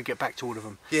get back to all of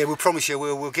them. Yeah, we'll promise you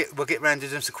we'll get round to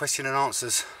doing some question and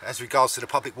answers as regards to the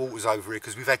public waters over here,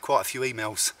 because we've had quite a few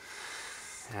emails.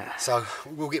 Yeah. So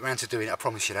we'll get round to doing it, I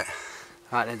promise you that.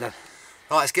 Right then, Dad.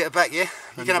 Right, let's get her back, yeah?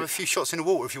 You can have a few shots in the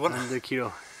water if you want. 22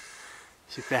 kilos.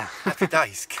 Super. Happy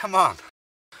days, come on.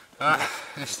 Right,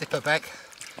 let's slip her back.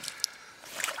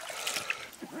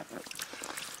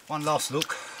 One last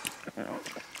look.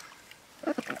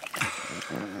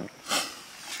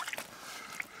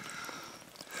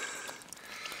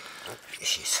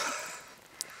 Fishes.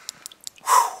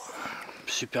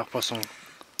 Super poisson.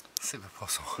 Super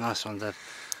poisson. Nice one, Dad.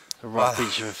 The right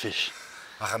picture of a fish.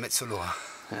 On va remettre sur l'eau. Hein.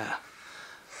 Yeah.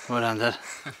 Well done, Dad.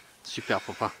 Super,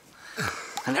 papa.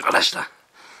 Allez, relâche-la.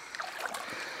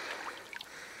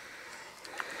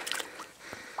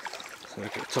 So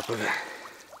look at the top of it.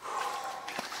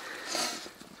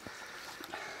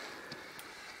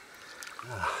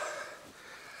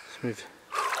 Smooth.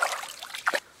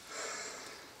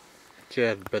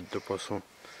 Quelle bête de poisson.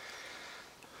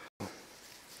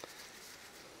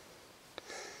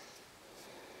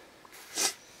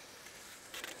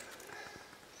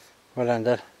 Voilà un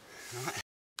dalle.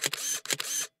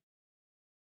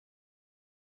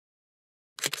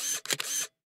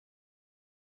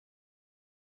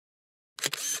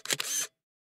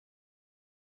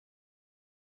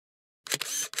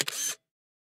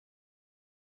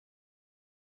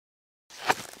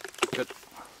 Good.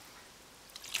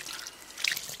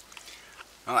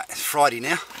 Alright, it's Friday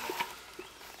now.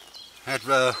 Had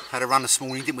a run this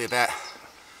morning, didn't we? About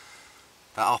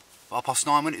 9:30,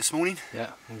 wasn't it, this morning?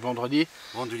 Yeah, vendredi.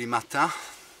 Vendredi matin.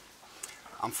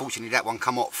 Unfortunately, that one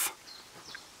come off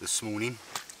this morning.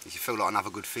 You feel like another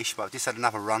good fish, but I've just had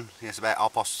another run. Yeah, it's about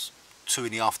 2:30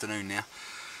 in the afternoon now.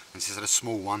 And just had a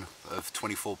small one of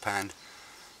 24 pounds.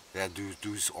 Yeah,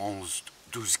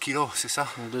 12 kilos, c'est ça?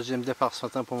 Le deuxième départ ce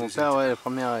matin pour mon père, ouais, la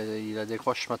première il a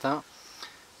décroché ce matin.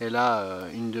 Et là,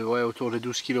 une de, ouais, autour de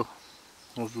 12 kilos.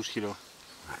 11-12 kilos.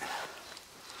 Ouais.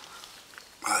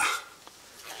 Voilà.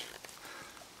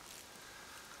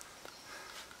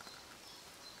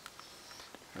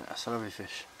 Yeah, that's a lovely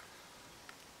fish.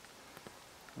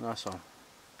 Nice one.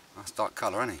 Nice dark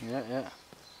colour, isn't he? Yeah, yeah.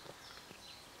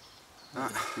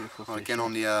 Right. Beautiful Well, fish. again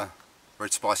on the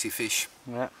red spicy fish.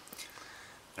 Yeah.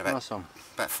 Nice one.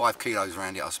 About 5 kilos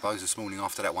around it, I suppose, this morning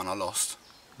after that one I lost.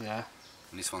 Yeah.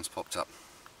 And this one's popped up.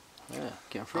 Yeah,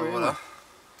 getting through it. Voilà.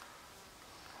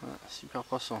 Ouais, super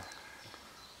poisson.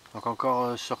 Donc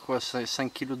encore sur quoi,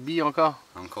 5 kg de billes encore?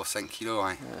 Encore 5 kilos,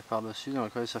 ouais. Par dessus,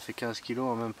 donc ouais, ça fait 15 kg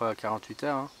en même pas 48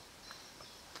 heures. Hein.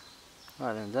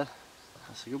 Ouais, Lendal,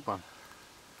 that's a good one.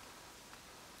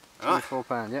 Alright, 24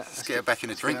 pounds, yeah. let's get her back in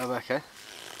the drink. Get her back, eh?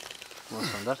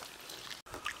 Nice one, Dad.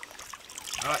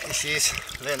 Alright, here she is,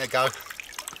 letting her go.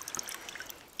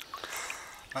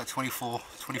 About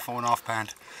 24.5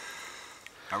 pounds.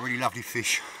 A really lovely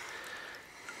fish.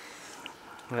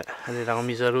 Ouais, elle est la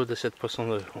remise à l'eau de cette poisson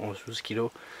de 11-12 kg.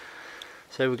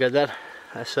 So we got that.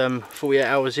 That's 48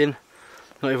 hours in.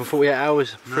 Not even 48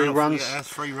 hours, 3 runs.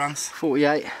 3 runs.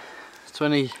 48,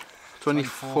 20,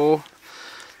 24.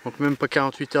 Donc même pas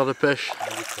 48 heures de pêche.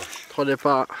 3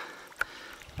 départs.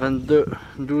 22,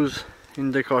 12,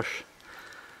 une décroche.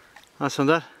 Ah,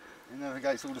 Sandal? It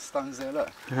navigates all the stones there, look.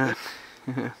 Yeah.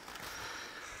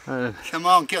 Come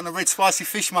on, get on the red spicy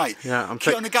fish, mate. Yeah,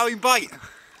 Get on the going bait.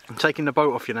 I'm taking the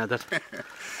boat off you now, Dad.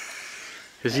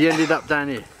 Because he ended up down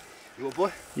here. You what,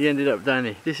 boy? He ended up down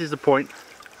here. This is the point.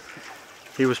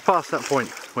 He was past that point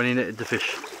when he netted the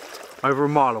fish. Over a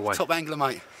mile away. Top angler,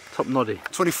 mate. Top noddy.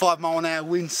 25-mile-an-hour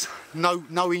winds.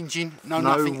 No engine. No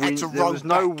nothing. Wind, Had to there roll was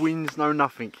no back. winds, no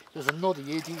nothing. There's a noddy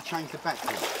here. Didn't change the back.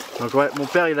 Donc ouais, mon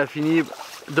père il a fini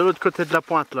de l'autre côté de la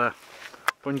pointe là.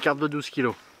 Pour une carpe de 12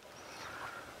 kg.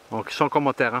 Donc sans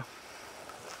commentaire, hein.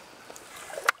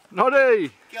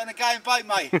 Noddy! Get on the going bait,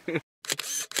 mate.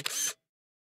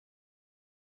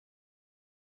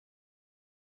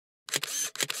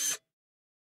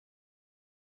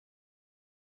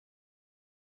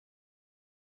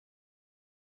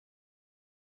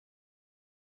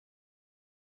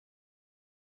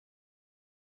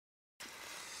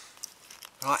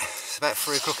 Right, it's about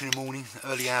 3 o'clock in the morning,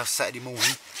 early hours Saturday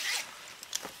morning.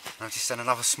 And I've just done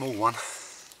another small one.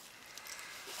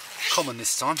 Common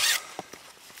this time.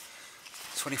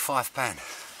 25 pound.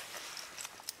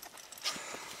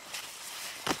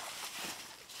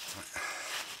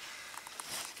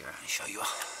 Let's go out and show you.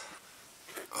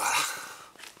 Voilà.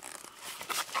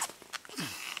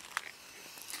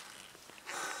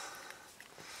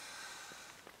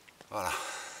 Voilà.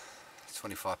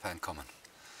 25 pound common.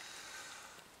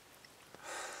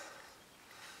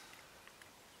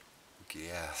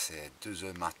 Hier c'est 2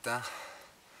 heures matin.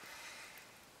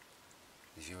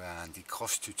 J'ai eu un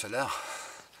décroche tout à l'heure.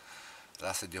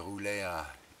 Là ça déroulait à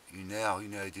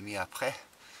 1h30 après.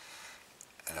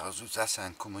 Et le résultat c'est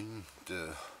un commune de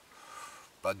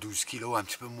 12 kg, un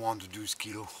petit peu moins de 12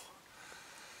 kg.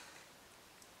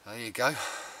 There you go.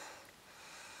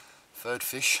 Third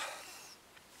fish.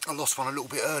 I lost one a little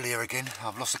bit earlier again.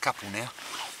 I've lost a couple now.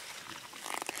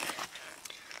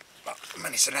 But I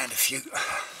managed to land a few.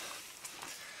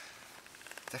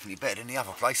 Definitely better than the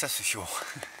other place, that's for sure.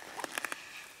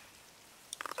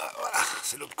 Voilà,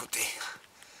 c'est l'autre côté.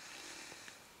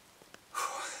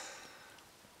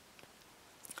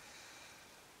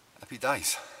 Happy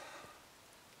days.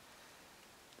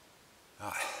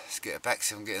 Right, let's get it back,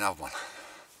 see if I can get another one.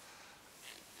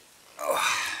 Oh.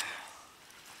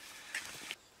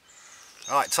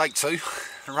 Right, take 2.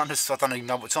 The runners, I don't even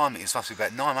know what time it is, it must be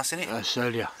about 9, mustn't it? It's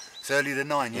earlier. It's earlier than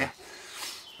 9, yeah?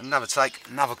 Another take,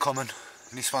 another common,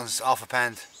 and this one's half a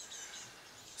pound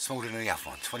smaller than the other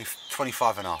one,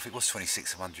 25 and a half. It was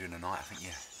 26 of one during the night, I think, yeah,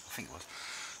 I think it was.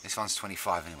 This one's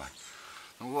 25 anyway.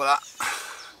 And voila.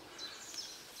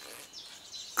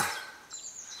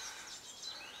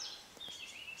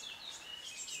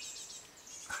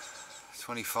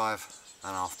 25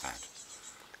 and a half pound.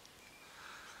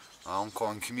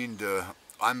 Encore une commune de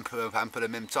un peu la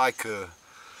même taille que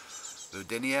la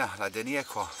dernière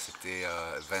quoi. C'était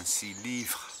 26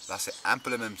 livres. Là c'est un peu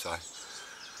la même taille.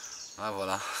 Ah,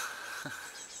 voilà.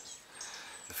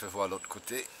 Je fais voir l'autre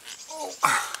côté. Oh.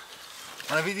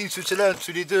 On avait dit tout à l'heure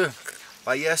tous les deux,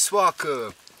 hier soir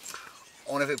que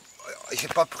j'ai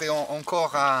pas pris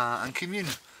encore un commune.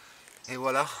 Et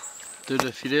voilà. Deux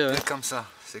de filet, ouais. C'est comme ça.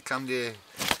 C'est comme des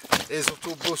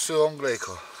autobus anglais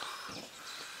quoi.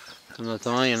 On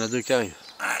attend un, il y en a deux qui arrivent.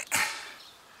 Ouais.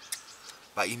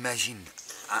 Bah imagine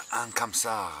un comme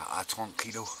ça à 30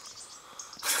 kilos.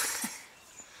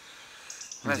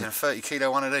 Imagine a 30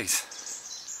 kilo one of these.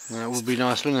 Yeah, it would be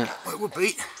nice, wouldn't it? Well, it would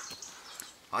be.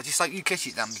 I just like you catch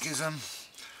it then because I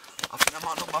think I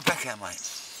might knock my back out, mate.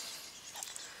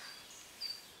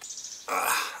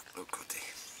 Look good.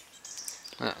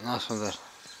 Yeah, nice one there.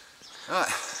 Ouais.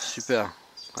 Super.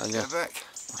 Allez, Avec.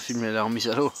 on filme la remise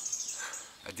à l'eau.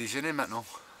 À déjeuner maintenant.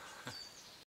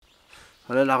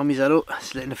 Voilà la remise à l'eau,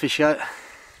 c'est letting the fish out.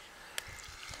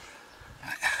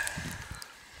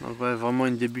 Donc ouais, vraiment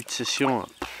une début de session.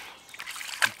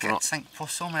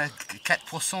 4-5%, mais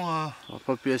 4% on n'a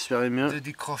pas pu espérer mieux. de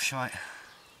décroche, ouais.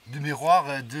 De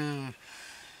miroir, de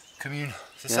commune,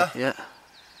 c'est ça? Yeah.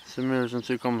 C'est mieux, je ne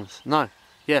sais comment. Non,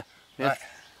 yeah. Ouais.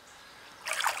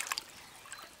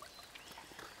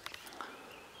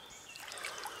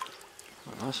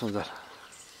 Voilà, Sandal.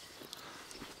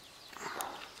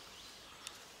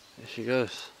 There she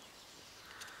goes.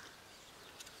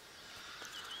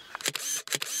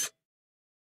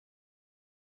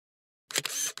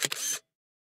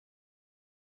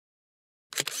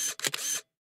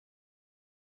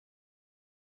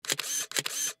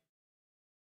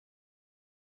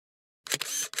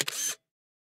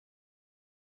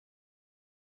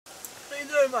 How you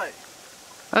doing, mate?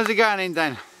 How's it going in,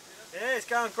 Dan? Yeah, it's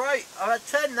going great. I've had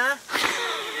 10 now.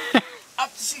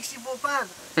 Up to 64 pounds.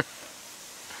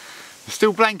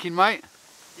 Still blanking, mate?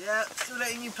 Yeah, still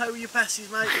letting you play with your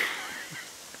passes, mate.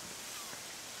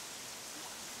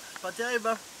 Pas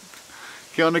terrible.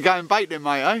 Get on the go and bait then,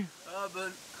 mate, eh? Oh,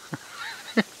 but...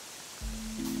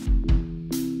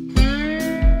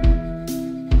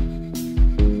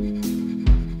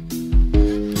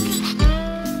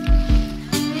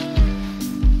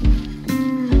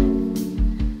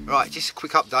 Right, just a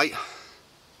quick update.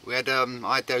 We had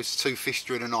I had those two fish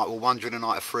during the night, well one during the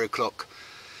night at 3 o'clock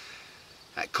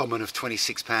at common of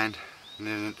 £26 and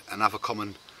then another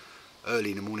common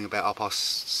early in the morning about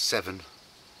 7:30,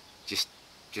 just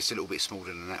a little bit smaller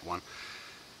than that one.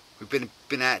 We've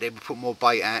been out there, we put more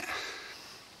bait out.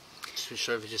 Switched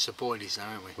over just to boilies now,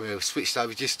 haven't we? We've switched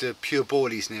over just to pure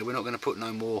boilies now. We're not going to put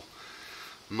no more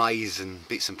maize and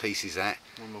bits and pieces out.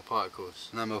 No more particles.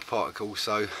 No more particles,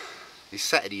 so it's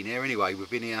Saturday now anyway. We've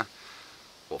been here,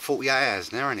 what, 48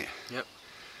 hours now, isn't it? Yep.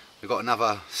 We've got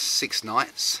another 6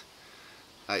 nights.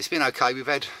 It's been okay.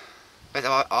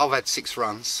 I've had 6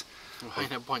 runs. Well, I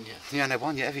ain't had one yet. You ain't had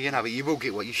one yet, have you? You know, but you will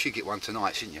get one. You should get one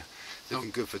tonight, shouldn't you?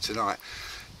 Looking good for tonight.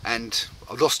 And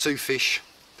I've lost 2 fish,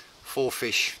 4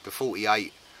 fish, the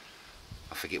 48.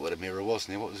 I forget what the mirror was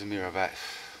now. What was the mirror about?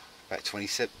 About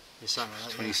 27. It's something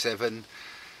like that, 27, yeah.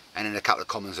 And then a couple of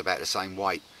commons about the same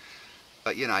weight.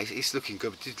 But you know, it's looking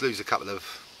good. We did lose a couple of,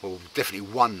 well, definitely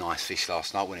one nice fish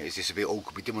last night when it was just a bit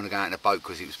awkward. We didn't want to go out in a boat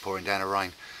because it was pouring down the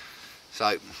rain. So,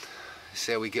 let's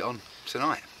see how we get on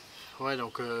tonight. Ouais,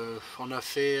 donc on a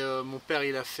fait, mon père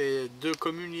il a fait 2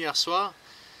 communes hier soir.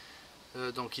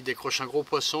 Donc il décroche un gros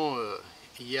poisson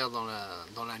hier dans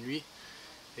la nuit.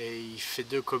 Et il fait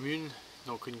 2 communes.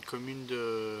 Donc une commune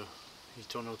de... Il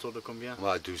tourne autour de combien?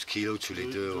 Ouais, 12 kilos tous les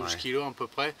deux. 12 ouais. kilos à peu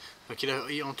près. Donc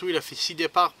en tout il a fait 6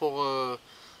 départs pour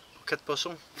 4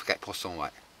 poissons. 4 poissons, ouais.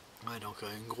 Ouais, donc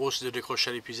une grosse de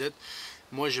décrocher à l'épuisette.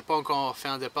 Moi j'ai pas encore fait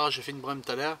un départ, j'ai fait une brème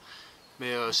tout à l'heure.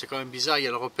 Mais c'est quand même bizarre, il y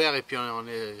a le repère et puis on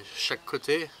est chaque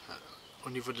côté au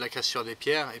niveau de la cassure des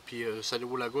pierres. Et puis ça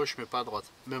déroule à gauche mais pas à droite.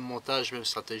 Même montage, même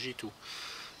stratégie, tout.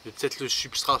 Peut-être le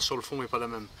substrat sur le fond mais pas la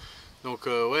même. Donc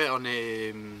ouais, on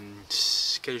est...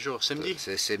 Quel jour? Samedi?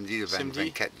 C'est samedi, le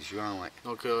 24 juin, ouais.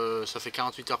 Donc ça fait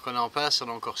 48 heures qu'on est en passe, on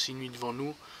a encore 6 nuits devant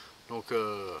nous. Donc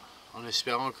en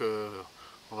espérant que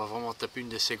on va vraiment taper une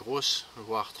de ces grosses,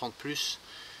 voire 30 plus.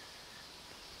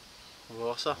 On va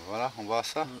voir ça. Voilà, on va voir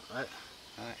ça. Ouais.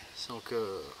 Ouais. Donc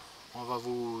on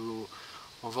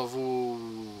on va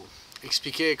vous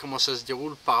expliquer comment ça se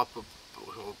déroule par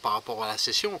rapport à la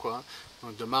session, quoi.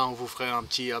 Donc demain on vous ferait un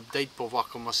petit update pour voir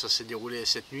comment ça s'est déroulé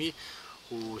cette nuit,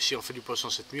 ou si on fait du poisson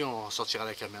cette nuit, on sortira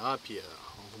la caméra puis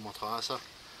on vous montrera ça.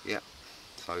 Yeah.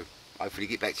 So hopefully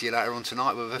get back to you later on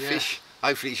tonight with a fish.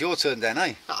 Hopefully it's your turn then,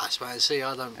 eh? Ah, it's about to see.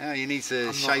 I don't. Oh, you need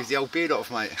to shave the old beard off,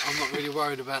 mate. I'm not really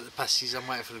worried about the pasties. I'm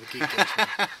waiting for the gig catch.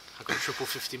 I've got triple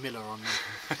 50 miller on me.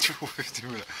 Triple 50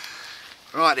 miller.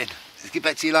 Right then, let's get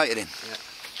back to you later then. Yeah.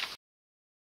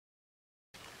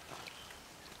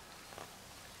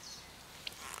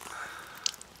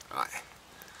 Right,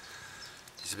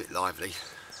 she's a bit lively.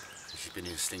 She's been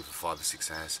in the steam for 5 or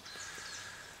 6 hours.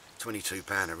 22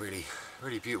 pounder, really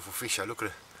beautiful fish. Look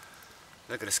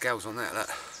at the scales on that. Look.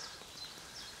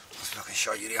 Let's see if I can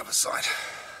show you the other side.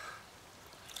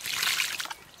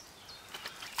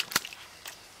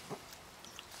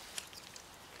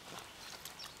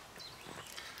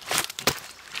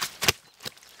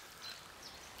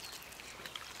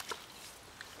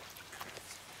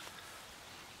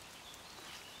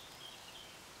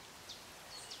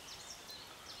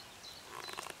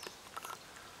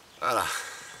 Voilà.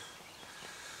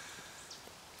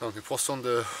 Donc le poisson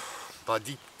de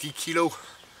 10 kilos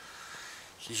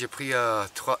que j'ai pris à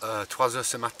 3 heures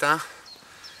ce matin.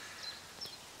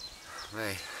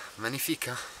 Mais magnifique,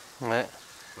 hein? Ouais.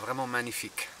 Vraiment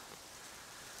magnifique.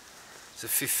 It's the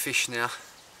 5th fish now.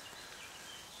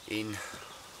 I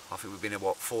think we've been here,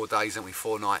 what, 4 days, haven't we?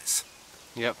 4 nights.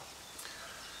 Yep.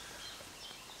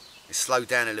 It slowed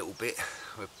down a little bit.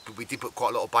 We did put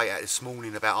quite a lot of bait out this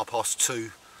morning, about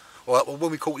 2:30. Well, when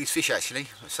we caught these fish actually,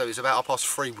 so it was about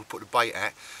 3:30 we put the bait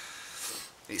out.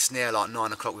 It's now like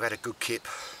 9 o'clock, we've had a good kip.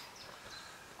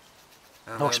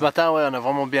 Donc ce matin, ouais, on a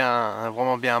vraiment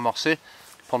bien amorcé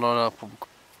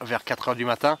vers 4 heures du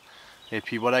matin. Et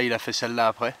puis voilà, il a fait celle-là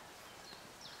après.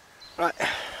 Right,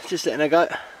 just letting her go.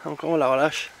 Donc on la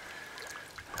relâche.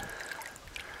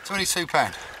 22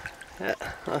 pound. Yeah,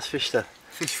 nice fish there.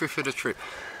 Fish for the trip.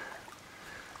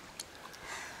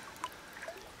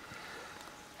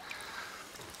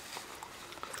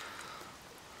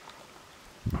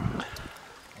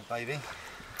 Baby.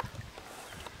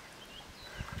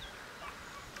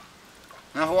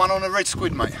 Another one on a red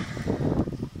squid, mate.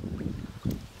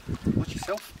 Watch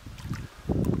yourself.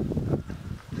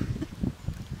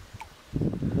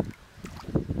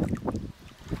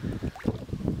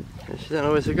 She don't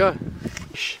know where to go.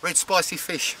 Red spicy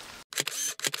fish.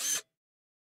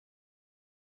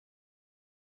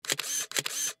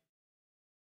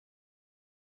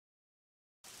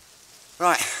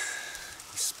 Right,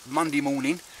 it's Monday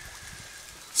morning.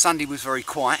 Sunday was very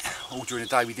quiet, all during the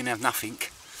day we didn't have nothing,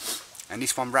 and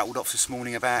this one rattled off this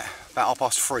morning about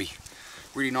 3:30.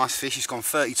 Really nice fish, it's gone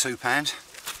 32 pounds.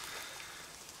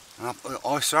 And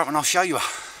I'll ice her up and I'll show you her.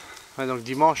 Ouais, donc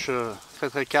dimanche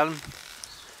très calme,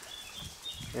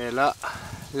 et là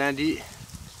lundi,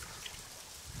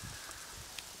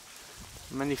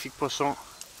 magnifique poisson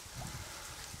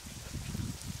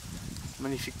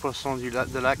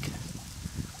de lac,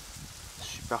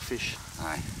 super fish.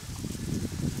 Ouais.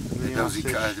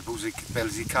 De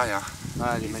Belzicaya.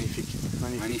 Ah, elle est magnifique.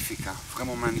 Magnifique, hein.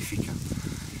 Vraiment magnifique.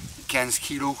 15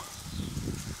 kilos.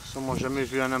 Sûrement jamais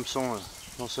vu un hameçon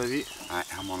dans sa vie. Ouais,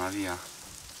 à mon avis, hein.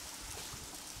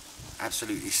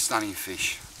 Absolutely stunning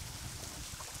fish.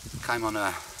 Came on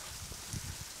a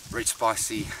red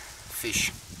spicy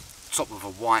fish, top of a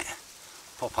white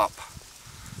pop-up,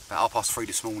 about 3:30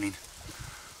 this morning.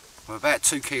 With about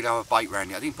 2 kilo of bait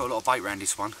round it. I didn't put a lot of bait round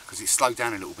this one because it's slowed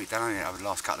down a little bit, down it, over the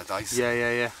last couple of days.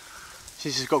 Yeah.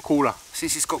 Since it's got cooler.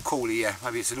 Since it's got cooler, yeah.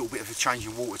 Maybe it's a little bit of a change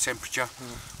in water temperature.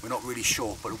 We're not really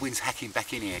sure, but the wind's hacking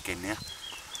back in here again now.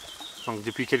 Donc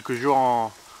depuis quelques jours,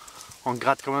 on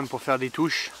gratte quand même pour faire des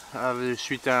touches,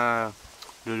 suite à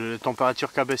la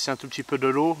température qui a baissé un tout petit peu de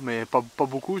l'eau, mais pas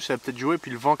beaucoup, ça a peut-être joué,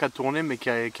 puis le vent qui a tourné, mais qui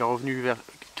est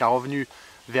revenu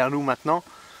vers nous maintenant.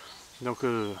 Donc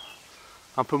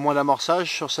un peu moins d'amorçage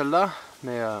sur celle-là,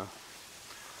 mais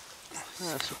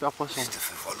super poisson. Je te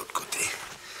fais voir l'autre côté.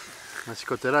 À ce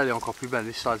côté-là, elle est encore plus belle,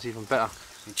 this side's even better.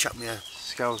 Chuck me a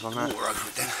Scales on that. water over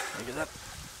it then. Look at that.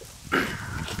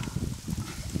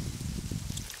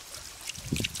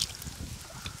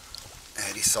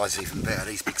 Yeah, this side's even better,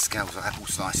 these big scales are apple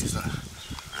slices.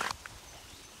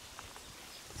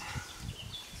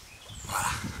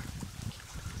 Voilà.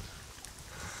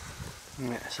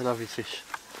 Yeah, it's a lovely fish.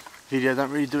 Video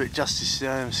don't really do it justice,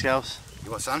 scales.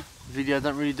 You what, son? Video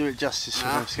don't really do it justice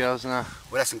with them scales, no.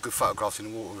 Well, that's some good photographs in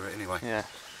the water with it anyway. Yeah.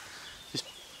 Just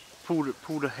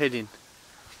pull the head in.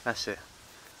 That's it.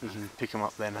 You can pick them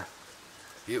up there now.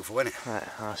 Beautiful, isn't it? Ouais,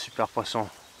 un super poisson.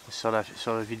 Sur la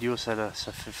vidéo, ça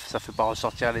fait pas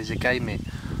ressortir les écailles, mais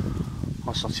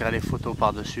on sortira les photos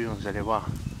par-dessus, vous allez voir.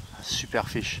 Un super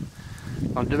fiche.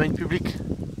 Dans le domaine public.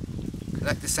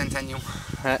 Lac de Saint-Agnan.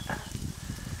 Ouais.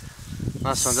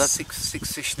 Ah, sans date. 6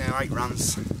 fish now, 8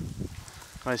 runs.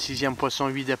 Ouais, 6e poisson,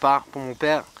 8 départs pour mon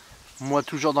père. Moi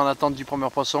toujours dans l'attente du premier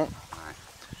poisson.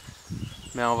 Ouais.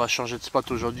 Mais on va changer de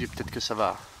spot aujourd'hui, peut-être que ça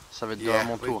va être de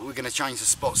mon tour. We're going to change the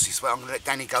spots this way. I'm going to let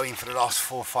Danny go in for the last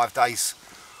 4 or 5 days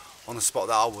on the spot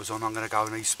that I was on. I'm going to go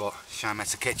on his spot, show him how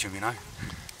to catch him, you know.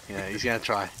 Yeah, he's going to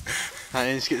try.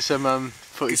 Right, let's get some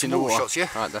footage in the water. Shots, yeah?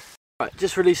 Right,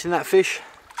 just releasing that fish.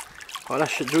 Voilà,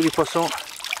 joli poisson.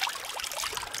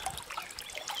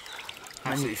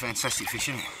 Absolutely fantastic fish,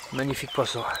 isn't it? Magnifique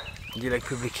poisson, du lac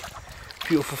public.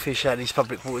 Beautiful fish out of these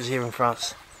public waters here in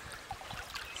France.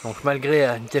 Donc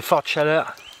malgré des fortes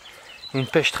chaleurs, une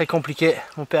pêche très compliquée,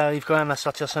 mon père arrive quand même à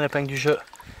sortir son épingle du jeu.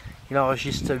 Il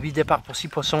enregistre 8 départs pour 6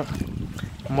 poissons.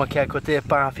 Moi qui est à côté,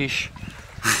 pas un fish.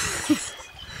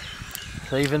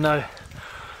 So even though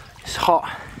it's hot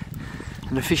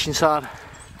and the fish inside,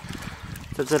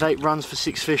 that's at 8 runs for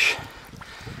 6 fish.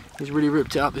 He's really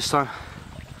ripped it up this time.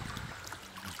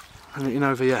 And it ain't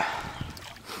over yet.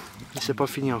 C'est pas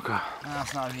fini encore. No,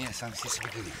 it's not over yet, son. It's just the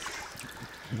beginning.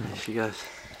 There she goes.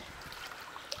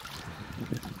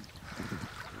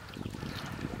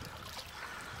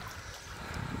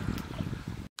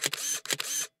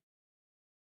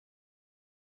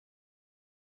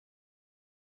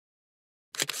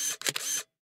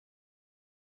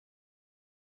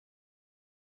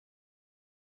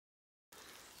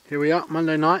 Here we are,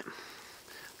 Monday night.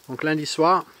 Donc lundi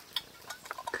soir.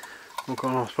 Donc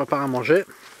on se prépare à manger.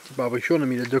 Petit barbecue, on a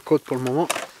mis les 2 côtes pour le moment.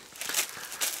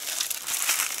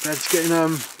 Dad's getting a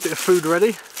bit of food ready.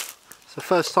 It's the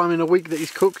first time in a week that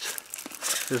he's cooked.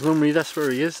 Because normally that's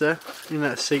where he is there, in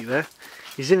that seat there.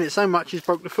 He's in it so much he's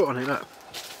broke the foot on it, look.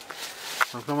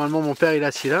 Donc normalement mon père il est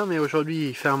assis là, mais aujourd'hui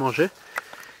il fait à manger.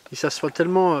 Il s'assoit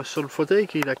tellement sur le fauteuil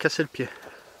qu'il a cassé le pied.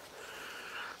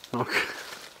 Donc,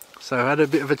 so I had a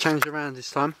bit of a change around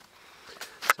this time.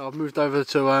 So I've moved over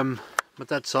to my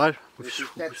dad's side.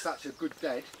 Dad's such a good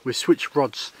dad. We switched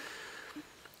rods.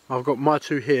 I've got my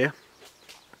 2 here.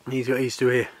 He's got his 2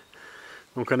 here.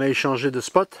 Donc on a échangé de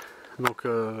spot. Donc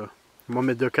moi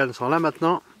mes 2 cannes sont là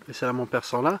maintenant. Et c'est là mon père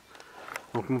sont là.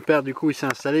 Donc mon père du coup il s'est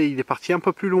installé. Il est parti un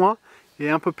peu plus loin. Et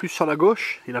un peu plus sur la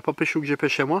gauche. Il n'a pas pêché où que j'ai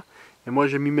pêché moi. Et moi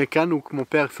j'ai mis mes cannes où mon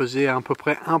père faisait à peu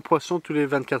près un poisson tous les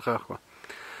 24 heures quoi.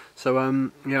 So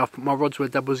yeah, I've put my rods where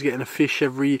Dad was getting a fish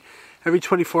every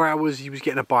 24 hours. He was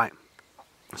getting a bite.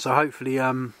 So hopefully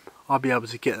I'll be able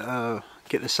to get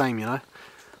the same, you know.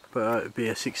 But it'd be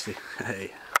a 60.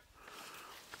 Hey.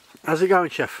 How's it going,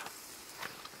 chef?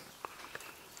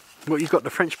 What you got, the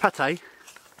French pâté?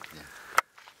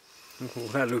 Yeah. Oh,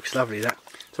 that looks lovely. That.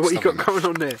 So what you got going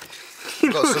on there?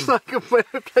 It looks like a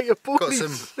plate of pork. Got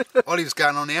some olives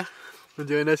going on here. On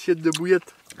dirait une assiette de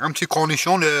bouillette. Un petit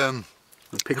cornichon,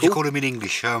 what do you call them in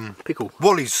English? Pickle.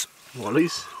 Wallies.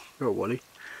 Wallies. You're a wally.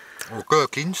 Or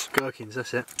gherkins. Gherkins,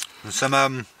 that's it. And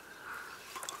some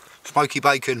smoky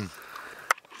bacon.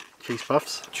 Cheese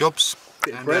puffs. Jobs.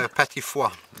 Bit of and bread. Patty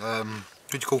foie. What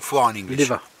do you call foie in English?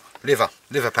 Liver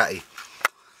patty.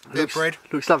 Bit of bread.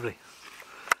 Looks lovely.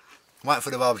 Wait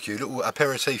for the barbecue. Little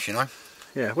aperitif, you know.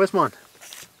 Yeah, where's mine?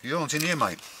 Yours in here,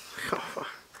 mate.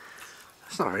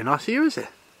 That's not very nice of you, is it?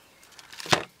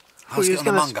 Let's get on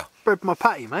the munger. Spread my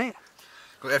patty, mate.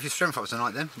 Got to have your strength up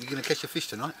tonight then. You're going to catch a fish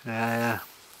tonight. Yeah.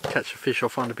 Catch a fish or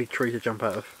find a big tree to jump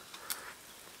out of.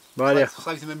 Right there.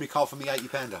 Save the memory card for me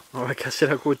 £80. On va casser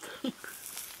la croûte.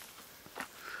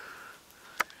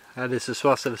 Allez, ce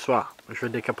soir c'est le soir. Je vais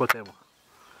décapoter moi.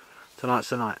 Tonight's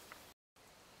the night.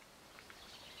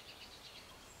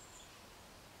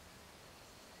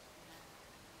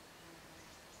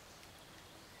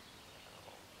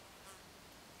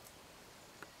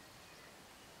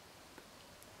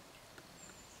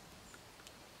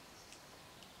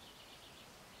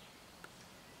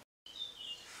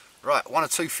 Right, 1 or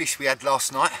 2 fish we had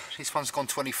last night. This one's gone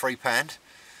 £23.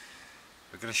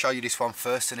 We're going to show you this one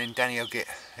first and then Danny will get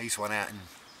his one out and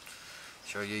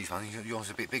show you his one. Yours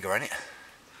is a bit bigger, ain't it?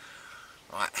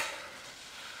 Right.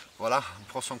 Voilà, un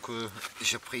poisson que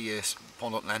j'ai pris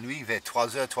pendant la nuit vers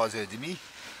 3h, 3h30.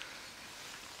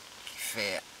 Qui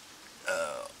fait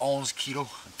 11 kilos.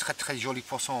 Un très très joli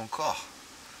poisson encore.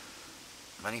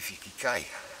 Magnifique écaille.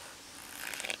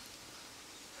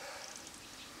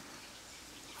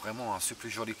 Vraiment un super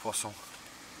joli poisson.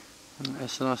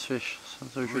 It's a nice fish.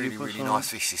 Really nice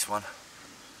fish, this one.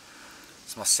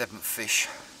 It's my 7th fish.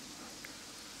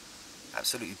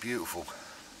 Absolutely beautiful.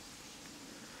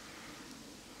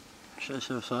 Show us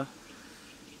the other side.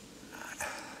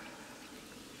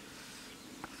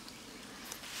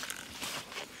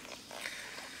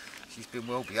 been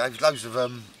well behaved. Loads of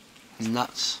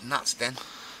nuts. Nuts then.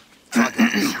 Tiger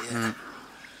nuts, yeah.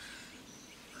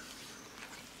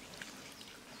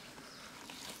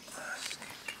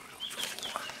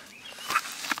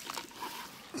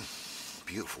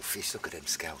 Beautiful fish, look at them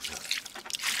scales. Look.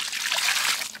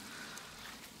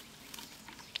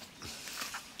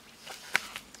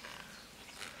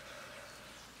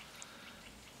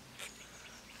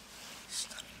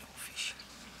 Stunning little fish.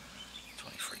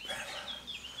 £23.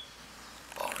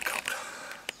 Bar and gold.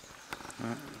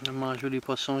 On a un joli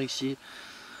poisson ici,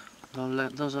 dans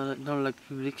le lac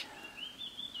public.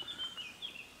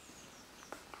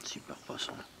 Super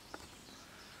poisson.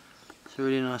 It's a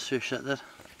really nice fish, that.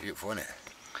 Beautiful, isn't it?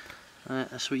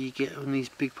 That's what you get on these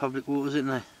big public waters, isn't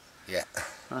they? Yeah.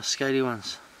 Nice scaly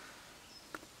ones.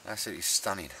 Absolutely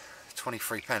stunning.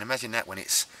 £23. Imagine that when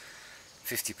it's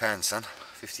 £50, son.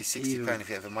 50, £60 if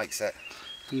it ever makes that.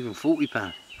 Even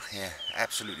 £40. Yeah,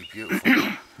 absolutely beautiful.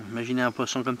 Imaginez un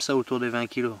poisson comme ça autour des 20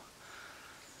 kilos.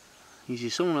 Ils y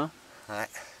sont là. Ouais.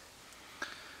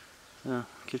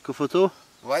 Quelques photos?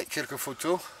 Ouais, quelques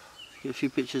photos. Get a few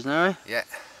pictures now, eh? Yeah.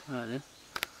 Right then.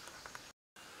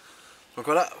 Donc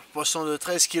voilà, poisson de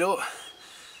 13 kg.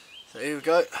 So here we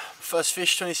go. First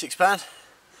fish, £26.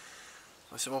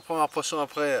 C'est mon premier poisson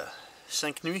après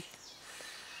 5 nuits.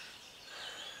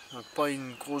 Donc pas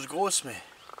une grosse, mais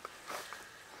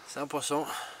c'est un poisson.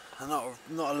 Not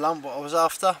a lump what I was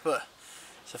after, but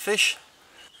it's a fish.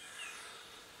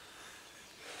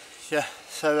 Yeah,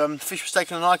 so fish was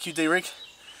taken on an IQD rig.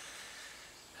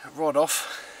 Rod off.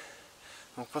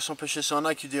 Donc poisson pêché sur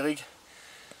un IQD rig.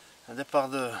 Un départ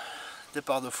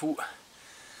de fou.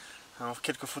 Alors,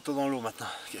 quelques photos dans l'eau maintenant.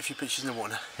 Get a few pictures in the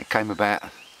water. It came about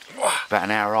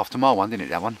an hour after my one, didn't it,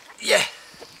 that one? Yeah.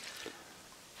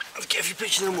 Let's get a few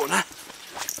pictures in the water.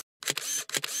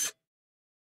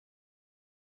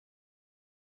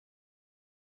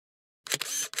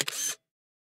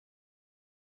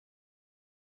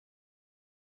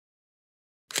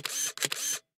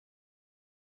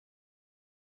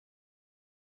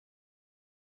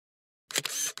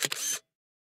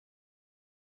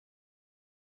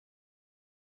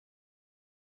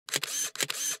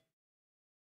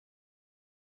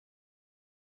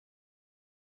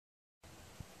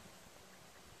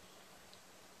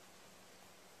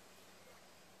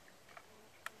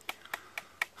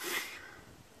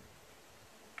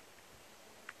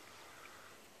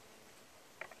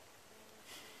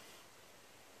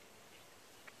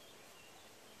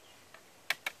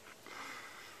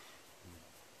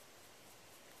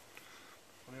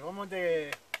 On est vraiment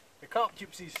des carp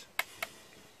gypsies.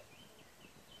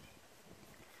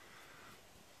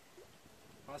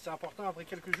 C'est important après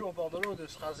quelques jours au bord de l'eau de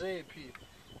se raser et puis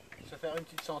se faire une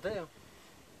petite santé. Hein.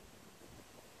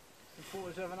 It's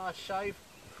important to have a nice shave,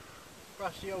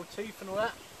 brush the old teeth and all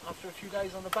that after a few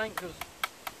days on the bank because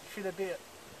you feel a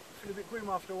bit grim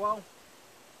after a while.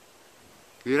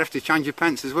 You'd have to change your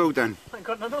pants as well, Dan. I ain't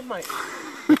got none on, mate.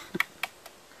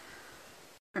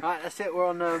 Right, that's it. We're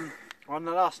on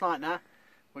the last night now.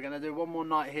 We're going to do one more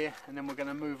night here and then we're going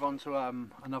to move on to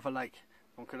another lake.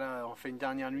 Donc là on fait une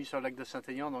dernière nuit sur le lac de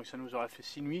Saint-Aignan, donc ça nous aurait fait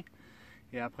 6 nuits.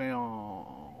 Et après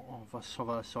on va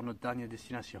sur notre dernière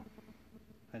destination.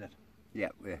 Yeah,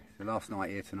 the last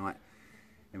night here tonight.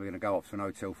 Then we're going to go up to an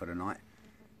hotel for the night.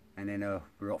 And then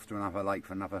we're off to another lake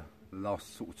for the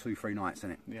last sort of 2-3 nights,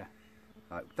 isn't it? Yeah.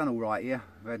 We've done all right here.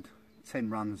 We've had 10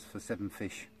 runs for 7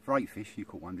 fish. For 8 fish, you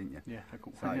caught one, didn't you? Yeah, I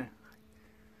caught one, yeah.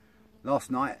 Last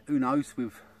night, who knows,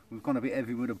 we've gone a bit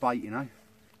heavy with a bait, you know.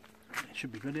 It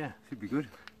should be good, yeah. Should be good.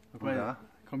 Donc, ouais,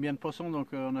 combien de poissons? Donc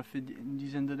on a fait une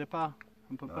dizaine de départs,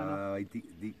 à peu près, non?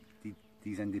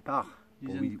 Dizaine de départs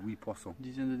pour 8 poissons.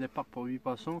 Dizaine de départs pour 8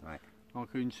 poissons. Ouais. Donc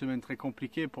une semaine très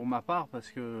compliquée pour ma part parce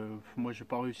que moi j'ai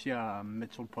pas réussi à me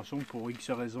mettre sur le poisson pour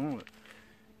X raisons,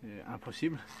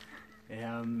 impossible. Et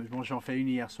bon, j'en fais une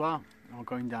hier soir,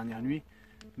 encore une dernière nuit.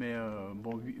 Mais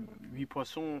bon, 8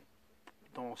 poissons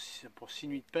pour 6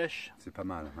 nuits de pêche. C'est pas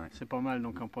mal, ouais. C'est pas mal,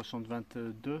 donc un poisson de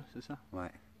 22, c'est ça?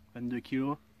 Ouais. 22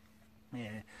 kilos. Et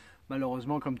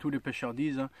malheureusement, comme tous les pêcheurs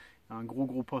disent, hein, un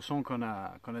gros poisson qu'on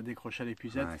a décroché à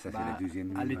l'épuisette, ouais, ça, la deuxième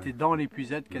nuit, elle était dans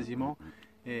l'épuisette quasiment.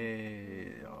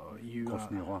 Et il y a eu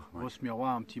grosse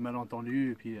miroir, un petit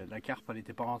malentendu. Et puis la carpe, elle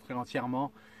n'était pas rentrée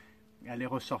entièrement. Elle est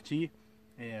ressortie.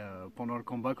 Et pendant le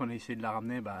combat, quand on a essayé de la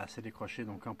ramener, elle s'est décrochée.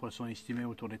 Donc un poisson estimé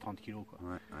autour des 30 kilos. Quoi.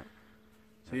 Ouais, ouais.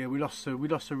 So yeah, we lost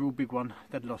a real big one.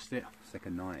 Dad lost it.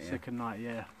 Second night, yeah. Second night,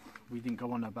 yeah. We didn't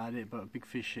go on about it, but a big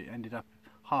fish, it ended up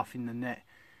half in the net.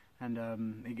 And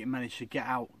it managed to get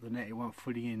out the net, it went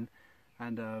fully in.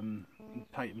 and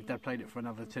my dad played it for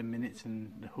another 10 minutes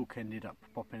and the hook ended up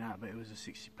popping out, but it was a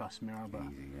 60+ mirror. But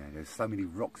easy, yeah. There's so many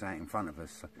rocks out in front of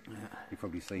us. yeah. You've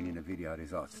probably seen in the video,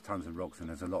 there's like tons of rocks, and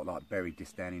there's a lot like buried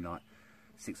just down in like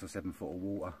 6 or 7 foot of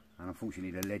water, and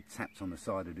unfortunately the lead taps on the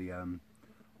side of the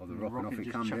rock and off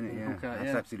it comes, isn't it? Yeah.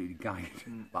 That's absolutely gutted.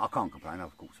 But I can't complain,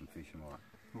 I've caught some fish, I'm alright.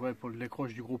 Ouais, pour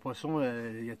l'accroche du gros poisson,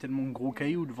 il y a tellement de gros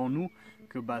cailloux devant nous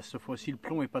que bah, cette fois-ci le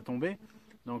plomb n'est pas tombé.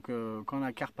 Donc quand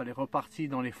la carpe elle est repartie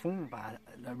dans les fonds, bah,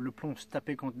 le plomb se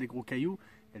tapait contre des gros cailloux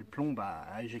et le plomb bah,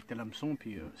 a éjecté l'hameçon,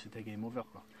 puis c'était game over,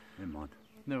 quoi.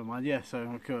 Never mind, yes.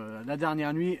 Donc la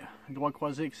dernière nuit, droit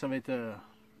croisé que ça va être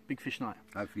big fish night.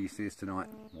 Hopefully you see us tonight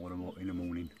or in the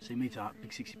morning. See me tonight,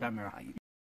 big 60-pound mirror.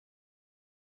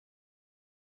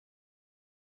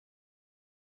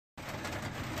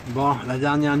 Bon, la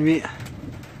dernière nuit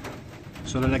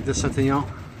sur le lac de Saint-Aignan.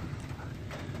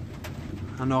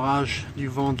 Un orage, du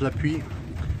vent, de la pluie.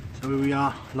 So here we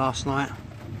are last night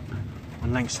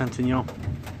on Lake Saint-Aignan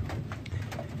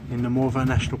in the Morvan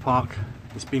National Park.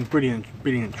 It's been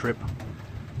brilliant trip.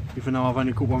 Even though I've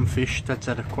only caught one fish, Dad's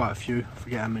had quite a few. I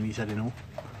forget how many he's had in all.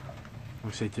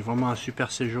 Donc c'était vraiment un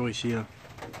super séjour ici.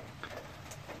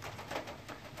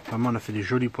 Vraiment on a fait des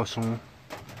jolis poissons.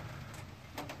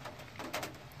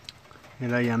 Et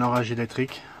là il y a un orage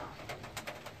électrique.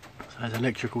 So there's an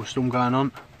electrical storm going on.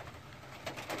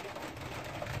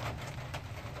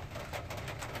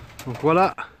 Donc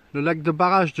voilà le lac de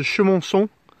barrage de Chaumeçon.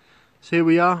 So here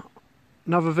we are,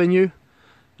 another venue,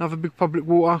 another big public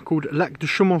water called Lac de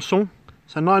Chaumeçon.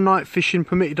 So night fishing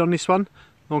permitted on this one.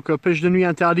 Donc pêche de nuit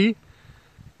interdit.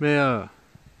 Mais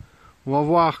on va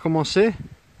voir comment c'est.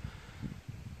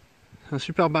 Un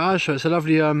super barrage. It's a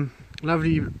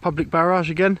lovely public barrage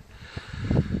again.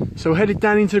 So we're headed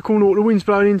down into the corner what the wind's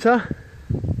blowing into.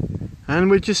 And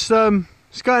we're just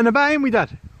skirting about, ain't we, Dad?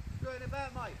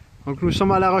 Donc nous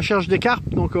sommes à la recherche des carpes,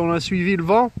 donc on a suivi le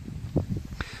vent.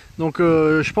 Donc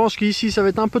je pense qu'ici ça va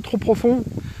être un peu trop profond.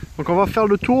 Donc on va faire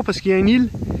le tour parce qu'il y a une île.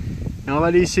 Et on va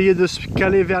aller essayer de se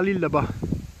caler vers l'île là-bas.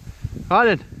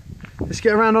 Alright then, let's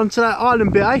get around onto that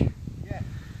island bit, eh? Yeah.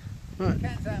 Right.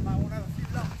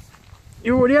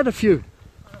 You already had a few.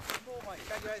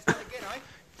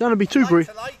 Don't be too greedy.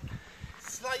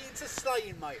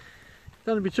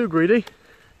 Don't be too greedy.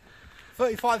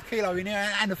 35 kilo in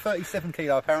here and a 37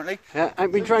 kilo apparently. Yeah,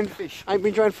 ain't been drained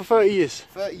for 30 years.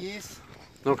 30 years.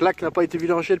 Donc le lac n'a pas été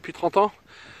vidangé depuis 30 ans.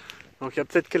 Donc il y a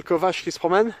peut-être quelques vaches qui se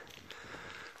promènent.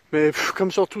 Mais comme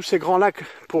sur tous ces grands lacs,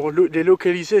 pour les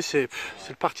localiser, c'est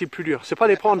le parti le plus dur. C'est pas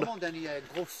les prendre. Il y a une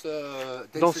grosse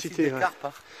densité. De carpe,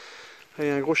 hein. Il y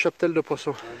a un gros cheptel de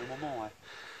poissons. Ouais.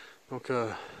 Donc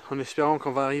en espérant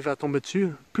qu'on va arriver à tomber dessus.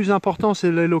 Le plus important c'est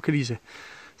de les localiser.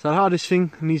 So the hardest thing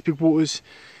in these big waters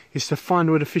is to find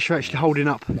where the fish are actually holding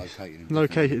up.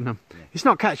 Locating them. Yeah. It's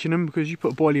not catching them because you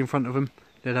put a boilie in front of them,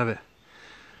 they'd have it.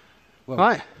 Well,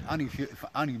 right. Only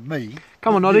me.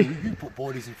 Come on, Noddy. You put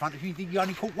boilies in front of you, you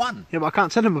only caught one. Yeah, but I can't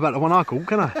tell them about the one I caught,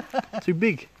 can I? Too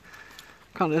big.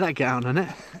 Can't let that get out on the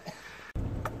net.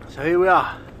 So here we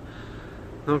are.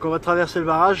 Donc on va traverser le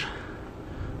barrage.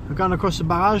 We're going across the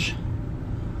barrage.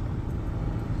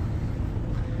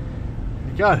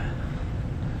 There we go.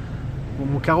 Bon,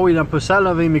 mon carreau il est un peu sale,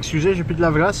 veuillez m'excuser, j'ai plus de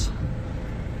lave-glace.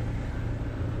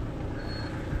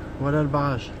 Voilà le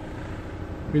barrage.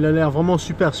 Il a l'air vraiment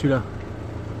super celui-là.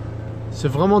 C'est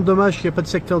vraiment dommage qu'il n'y ait pas de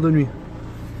secteur de nuit.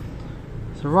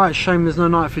 It's a right shame there's no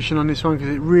night fishing on this one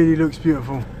because it really looks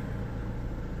beautiful.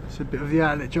 It's a bit of the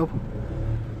outlet job.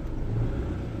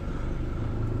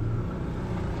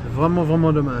 C'est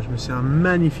vraiment dommage, mais c'est un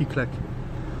magnifique lac.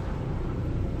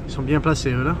 Ils sont bien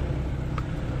placés eux là.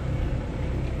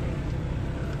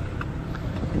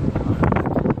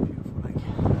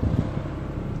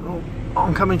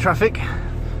 Oncoming traffic.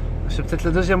 C'est peut-être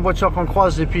la deuxième voiture qu'on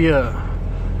croise depuis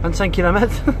 25 km.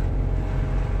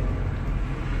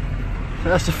 So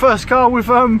that's the first car we've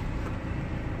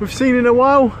seen in a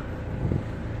while.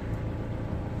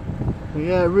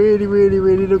 Yeah, it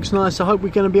really looks nice. I hope we're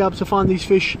going to be able to find these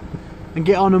fish and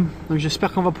get on them. Donc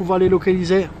j'espère qu'on va pouvoir les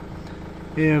localiser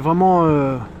et vraiment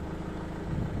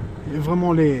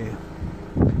les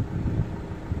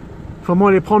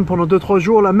prendre pendant 2-3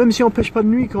 jours là, même si on pêche pas de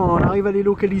nuit quand on arrive à les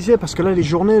localiser, parce que là les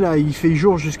journées là il fait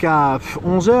jour jusqu'à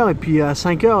 11 h et puis à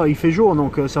 5 h il fait jour,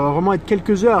 donc ça va vraiment être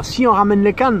quelques heures. Si on ramène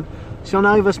les cannes, si on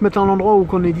arrive à se mettre à un endroit où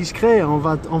on est discret, on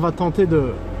va tenter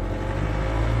de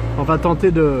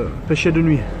pêcher de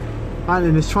nuit.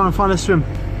 Allez, let's try and find a swim.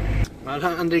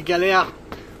 Voilà un des galères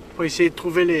pour essayer de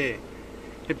trouver les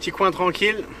petits coins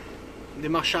tranquilles, des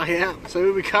marches arrière. So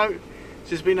here we go,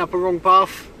 just been up a wrong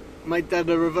path. Made Dad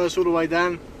a reverse all the way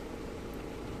down.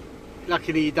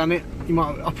 luckily he done it. He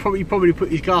probably put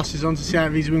his glasses on to see out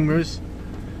of his wing mirrors.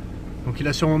 Donc il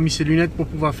a sûrement mis ses lunettes pour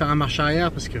pouvoir faire un marche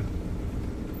arrière parce que...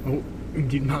 Oh, il me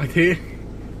dit de m'arrêter.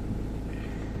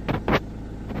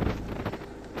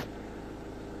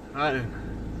 Right then,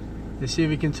 let's see if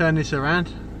we can turn this around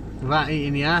without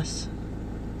eating the ass.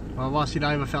 On va voir s'il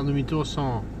arrive à faire demi-tour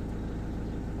sans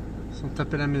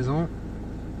taper la maison.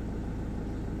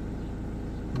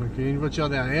 Donc il y a une voiture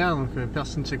derrière, donc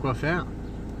personne ne sait quoi faire.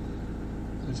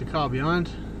 There's a car behind.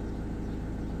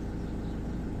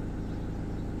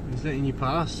 He's letting you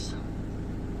pass.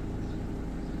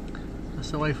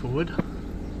 That's the way forward.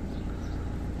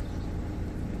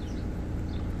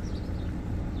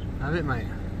 Have it, mate.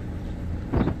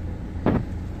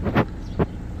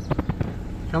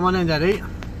 Come on in, Daddy.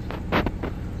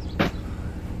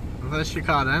 Reverse your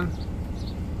car down.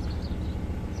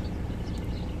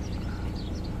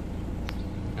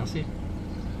 Merci.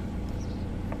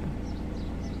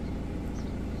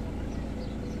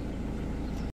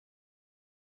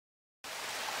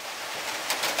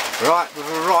 Right,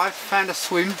 we've arrived, found a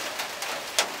swim.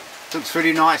 Looks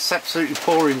really nice, absolutely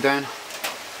pouring down.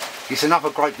 It's another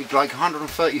great big lake,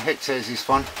 130 hectares this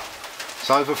one. It's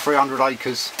over 300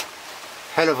 acres.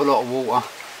 Hell of a lot of water.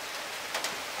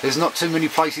 There's not too many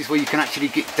places where you can actually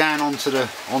get down onto the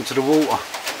water.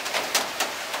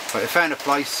 But I found a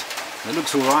place. It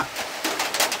looks alright.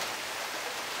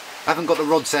 Haven't got the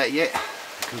rods out yet.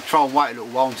 I can try and wait a little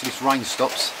while until this rain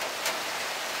stops.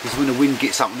 Because when the wind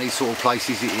gets up in these sort of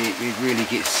places, it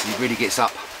really gets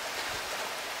up.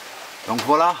 Donc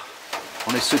voilà,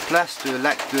 on est sur place du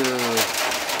lac de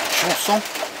Chaumeçon,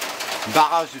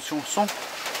 barrage de Chaumeçon.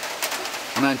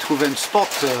 On a trouvé un spot,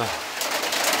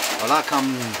 voilà,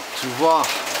 comme tu vois,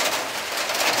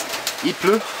 il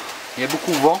pleut, il y a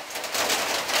beaucoup de vent.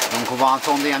 Donc on va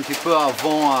attendre un petit peu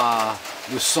avant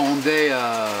de sonder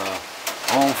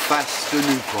en face de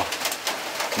nous, quoi.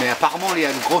 Mais apparemment il y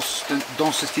a une grosse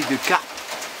densité de carpe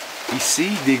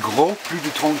ici, des gros, plus de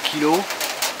 30 kg.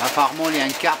 Apparemment il y a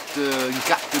une carpe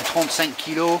de 35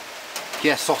 kg qui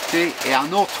a sorti et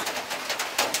un autre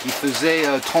qui faisait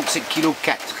 37 kg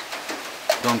 4.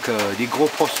 Donc des gros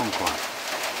poissons, quoi.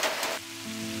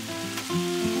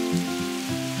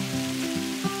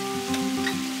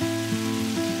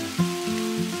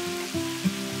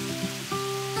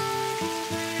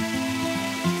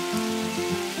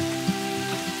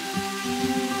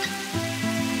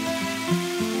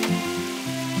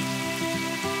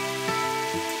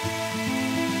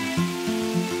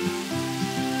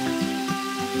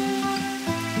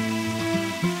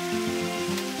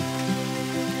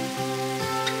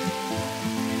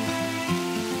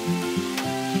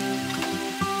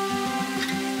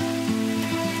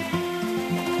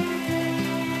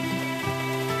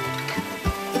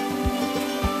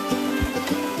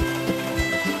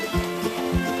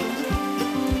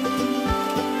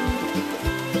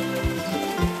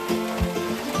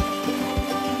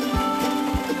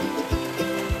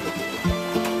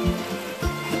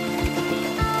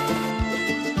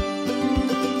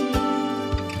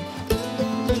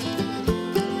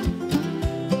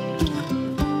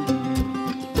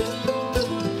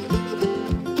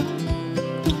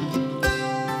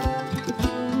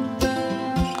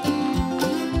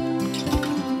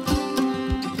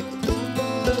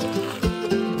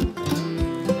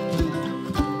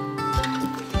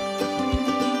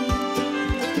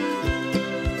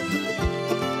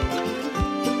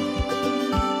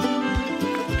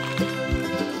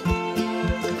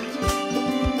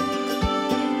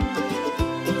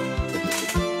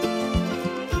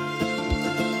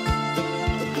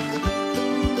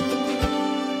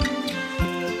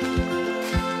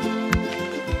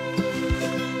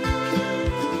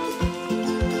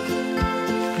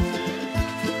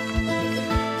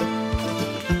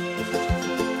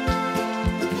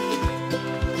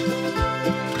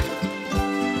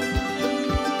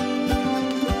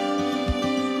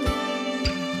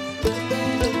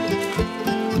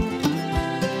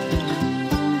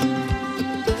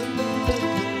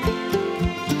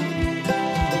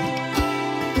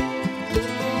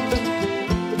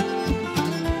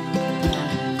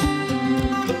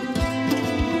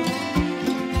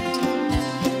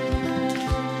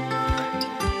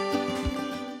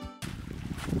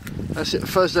 That's it,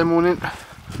 Thursday morning.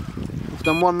 We've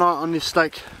done one night on this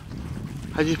stake.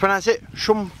 How do you pronounce it?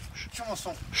 Chaumeçon.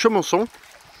 Chaumeçon.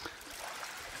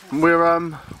 We're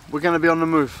going to be on the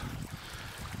move.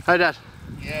 Hey, Dad.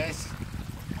 Yes.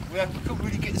 We couldn't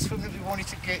really get the swim that we wanted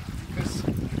to get because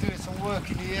we're doing some work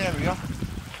in the area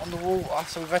on the water,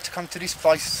 so we've had to come to this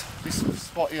place, this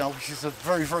spot here, which is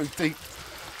very, very deep.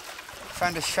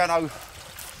 Found a shallow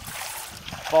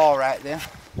bar out there.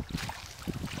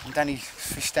 And Danny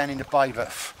fished down in the bay, but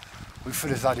we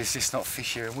feel as though there's just not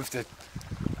fish here. And with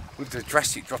the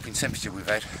drastic drop in temperature we've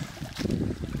had,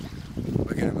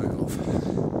 we're going to move off.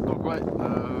 Donc ouais,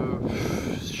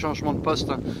 changement de poste,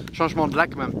 hein. Changement de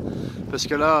lac même. Parce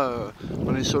que là,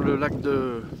 on est sur le lac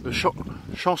de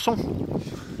Chaumeçon.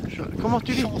 Comment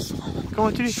tu dis?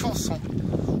 Comment tu dis?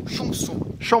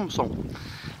 Chaumeçon.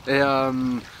 Et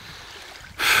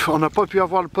on n'a pas pu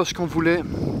avoir le poste qu'on voulait.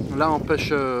 Là on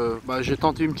pêche, j'ai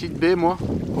tenté une petite baie moi,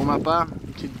 pour ma part,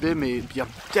 une petite baie, mais il y a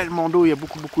tellement d'eau, il y a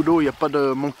beaucoup d'eau, il y a pas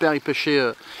de... Mon père il pêchait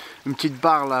une petite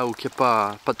barre là où il n'y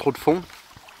a pas trop de fond.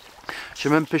 J'ai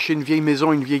même pêché une vieille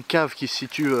maison, une vieille cave qui se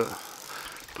situe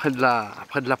près de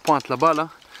la pointe là-bas là,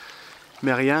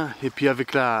 mais rien. Et puis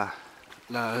avec la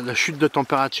chute de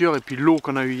température et puis l'eau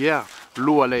qu'on a eu hier,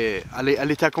 l'eau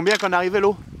elle était à combien quand on est arrivé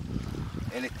l'eau?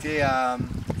 Elle était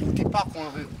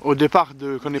au départ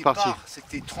qu'on est parti.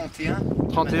 C'était 31.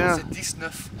 31. C'est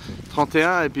 19.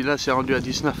 31 et puis là c'est rendu à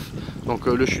 19. Donc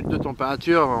le chute de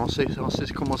température, on sait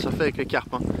comment ça fait avec les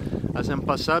carpes. Hein. Elles n'aiment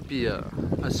pas ça, puis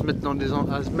elles se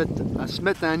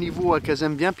mettent à un niveau qu'elles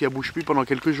aiment bien, puis elles ne bougent plus pendant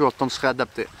quelques jours, tant de se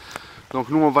réadapter. Donc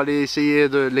nous on va aller essayer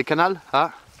les canals.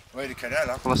 Hein. Oui, les canals.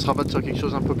 Hein. On va se rabattre sur quelque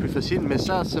chose un peu plus facile, mais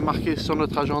ça c'est marqué sur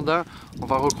notre agenda. On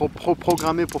va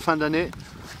programmer pour fin d'année.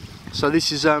 So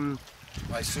this is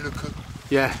Ouais, c'est le coup.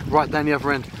 Yeah, right down the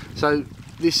other end. So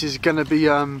this is going to be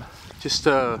just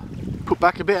put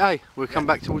back a bit, eh? We'll come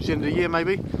back towards the end of the year,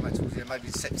 maybe. Maybe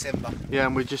September. Yeah,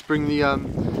 and we just bring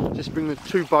the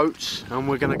 2 boats, and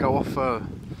we're going to go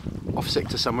off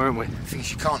sector somewhere, aren't we? The thing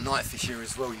is, you can't night fish here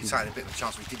as well. You're taking a bit of a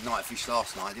chance. We did night fish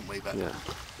last night, didn't we? But yeah,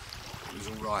 it was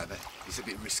all right, but it's a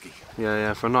bit risky.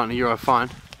 Yeah, for a €90 fine.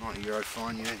 €90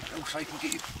 fine, yeah. Also, you can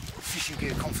get your fishing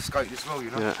gear confiscated as well, you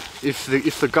know. Yeah,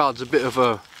 if the guard's a bit of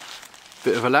a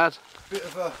lad. Bit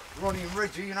of a Ronnie and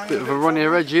Reggie, you know. Bit of a Ronnie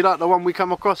and Reggie, like the one we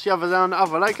come across the other day on the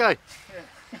other lake, eh?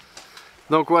 Yeah.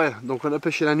 Donc ouais, donc on a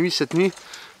pêché la nuit cette nuit.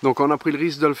 Donc on a pris le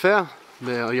risque de le faire,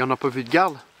 mais il n'y en a pas vu de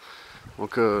garde.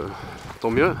 Donc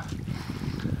tant mieux.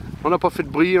 On n'a pas fait de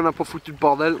bruit, on n'a pas foutu de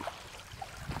bordel.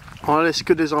 On laisse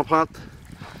que des empreintes,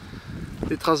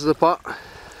 des traces de pas.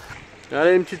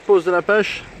 Allez, une petite pause de la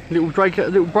pêche, little break.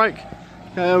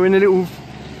 We're in a little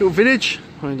village.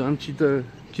 On est dans une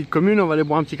petite commune, on va aller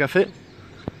boire un petit café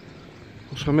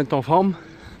pour se remettre en forme.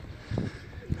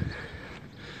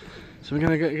 So we're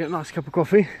gonna get a nice cup of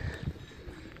coffee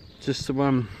just to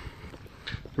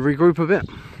regroup a bit.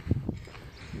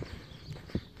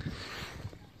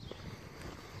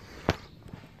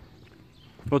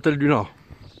 Hôtel du Nord.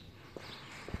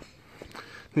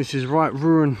 This is right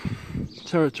ruin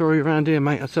territory around here,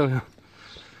 mate, I tell you.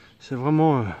 C'est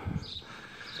vraiment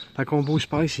la cambrousse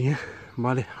par ici. Hein. Bon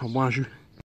allez, on boit un jus.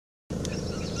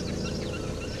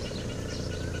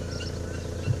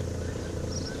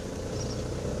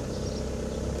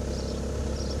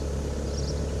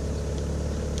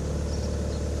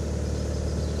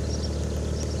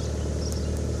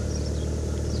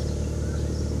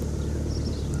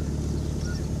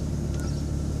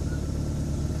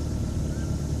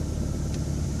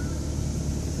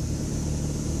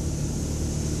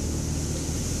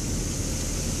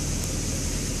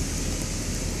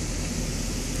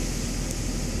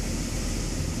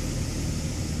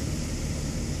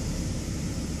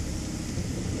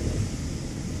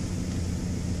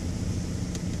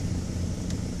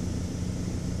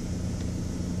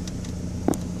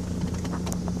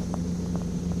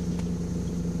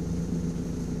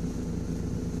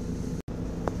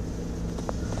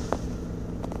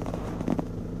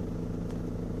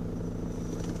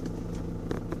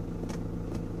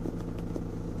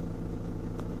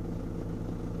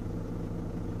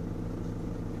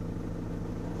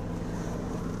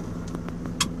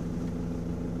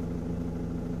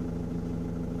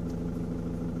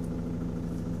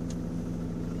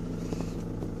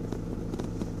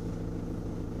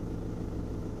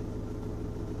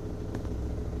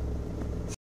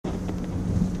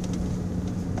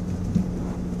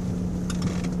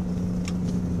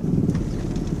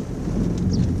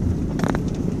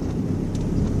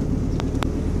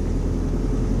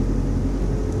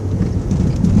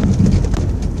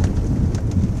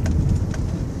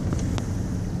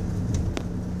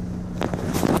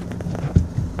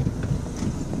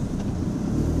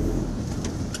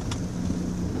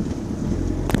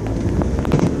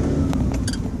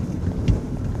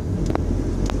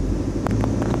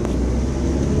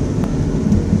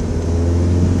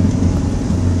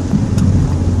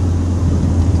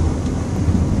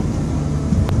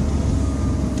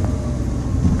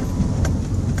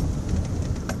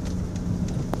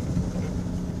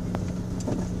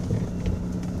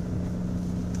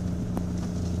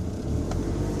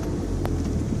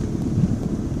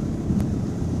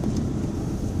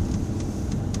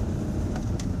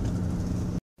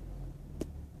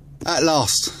 At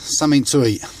last, something to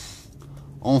eat.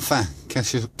 Enfin,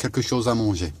 quelque chose à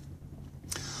manger.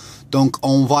 Donc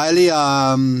on va aller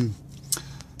à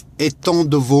etang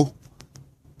de Vaux.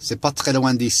 C'est pas très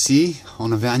loin d'ici.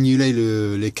 On avait annulé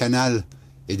les canals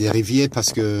et des rivières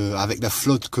parce que avec la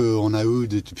flotte qu'on a eue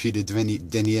depuis les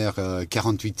dernières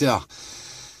 48 heures,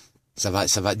 ça va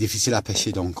être difficile à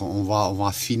pêcher. Donc on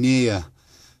va finir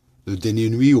le dernier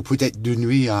nuit ou peut-être deux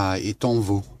nuits à etang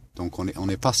Vaux. Donc on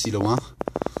est pas si loin.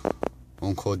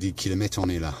 Encore 10 km on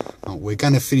est là. Donc we're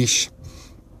gonna finish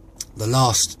the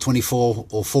last 24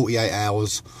 or 48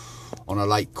 hours on a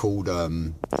lake called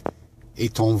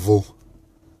etang Vaux.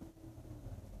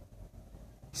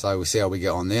 So we'll see how we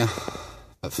get on there.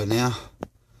 But for now,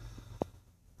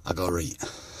 I gotta eat.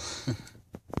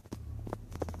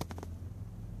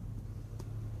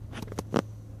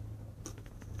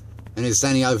 And there's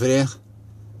Danny over there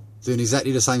doing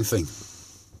exactly the same thing.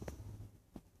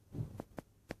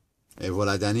 Et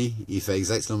voilà Danny, il fait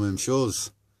exactement la même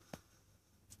chose.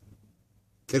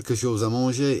 Quelque chose à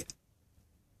manger.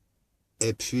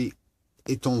 Et puis,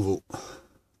 etang Vaux.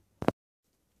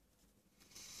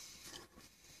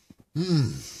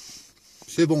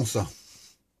 C'est bon ça.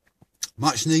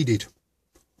 Much needed.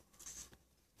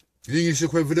 The English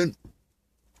equivalent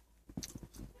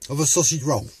of a sausage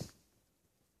roll.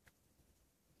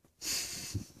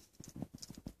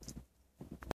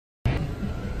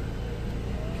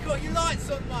 You got your lights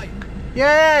on, mate?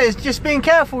 Yeah, it's just being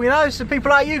careful, you know, so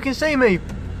people like you can see me.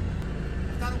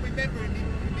 I've done all my memory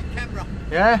in my camera.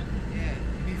 Yeah? Yeah,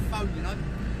 in my phone, you know.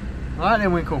 Alright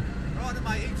then, Winkle. Right then,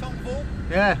 mate, etang Vaux.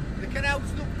 Yeah. The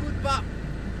canals look good, but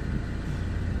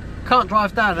Can't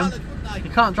drive down them. coloured, wouldn't they?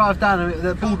 You can't drive down them,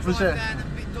 the board was there. Down, a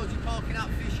bit dodgy parking up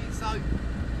fishing, so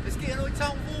let's get an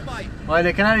etang Vaux, mate. Ouais,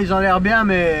 les canals ils ont l'air bien,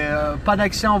 mais pas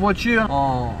d'accès en voiture.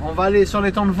 On va aller sur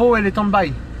l'étang de Vaux et l'étang de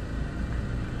Baille.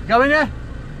 Gabine?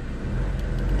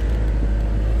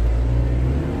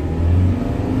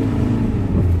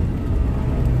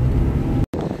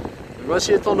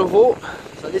 Voici l'étang de Vaux.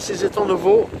 Ça dit c'est l'étang de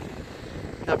Vaux.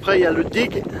 Et après il y a le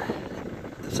dig.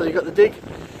 So you got the dig.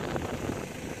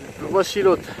 Voici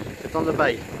l'autre, l'étang de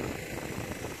Baille.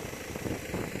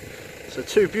 So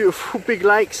two beautiful big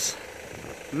lakes.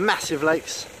 Massive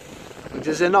lakes. Avec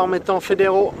des énormes étangs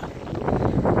fédéraux.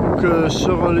 Que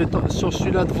sur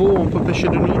celui-là de Vaux on peut pêcher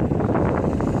de nuit.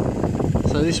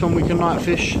 So this one we can night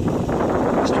fish.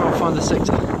 Let's try and find the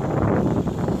sector.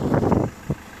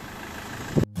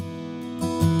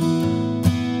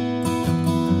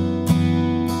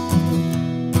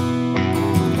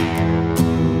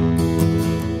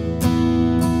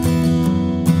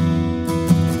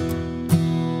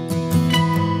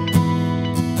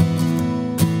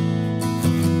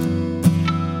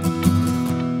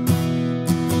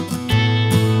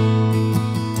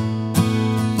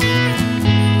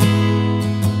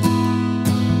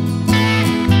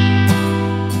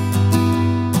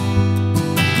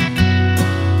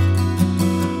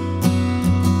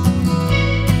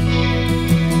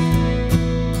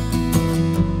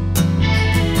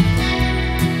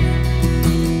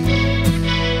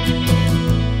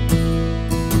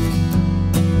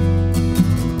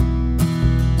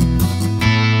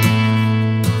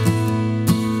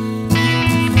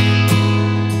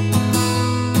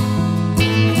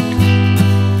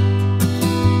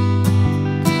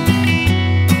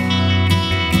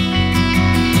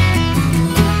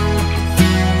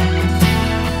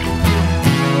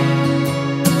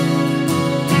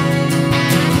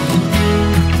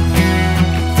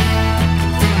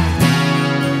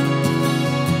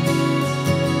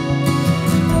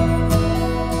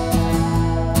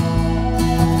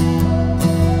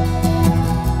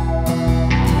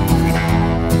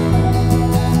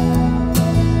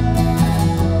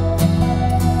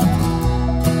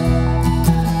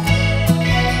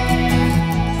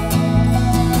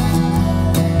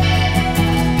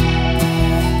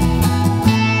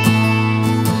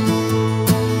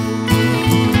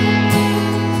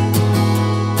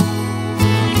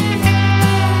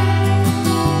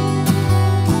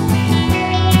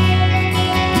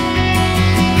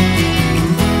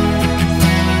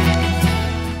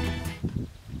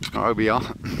 Here we are.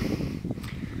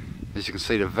 As you can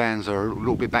see, the vans are a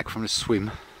little bit back from the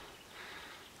swim.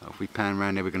 If we pan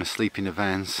around there, we're going to sleep in the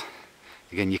vans.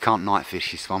 Again, you can't night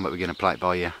fish this one, but we're going to play it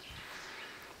by ear.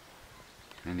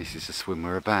 And this is the swim.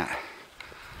 We're about,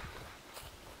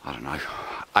 I don't know,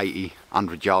 80,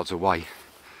 100 yards away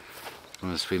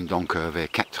from the swim, donc vers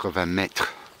 80 mètres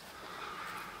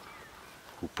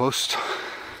au poste.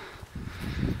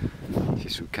 C'est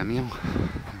sous le camion.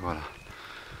 Voilà.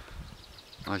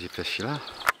 Là, j'ai pêché là.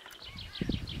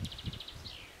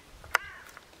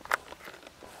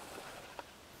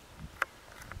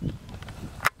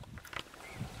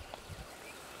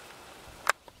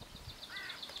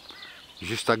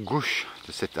 juste à gauche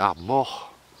de cet arbre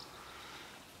mort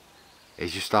et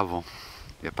juste avant.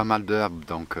 Il y a pas mal d'herbes,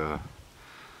 donc ça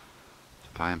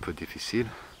paraît un peu difficile.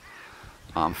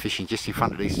 I'm fishing just in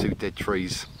front of these two dead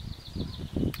trees.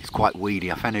 It's quite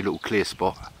weedy. I found a little clear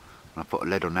spot and I put a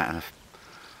lead on that and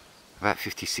about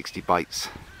 50-60 baits,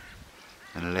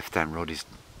 and the left hand rod is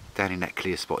down in that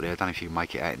clear spot there. I don't know if you can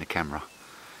make it out in the camera.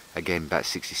 Again, about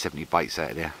 60-70 baits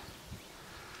out there.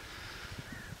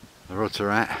 The rods are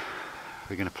out.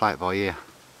 We're going to play it by ear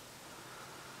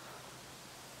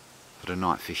for the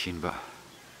night fishing, but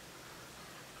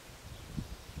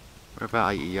we're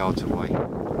about 80 yards away.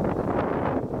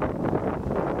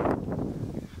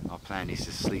 Our plan is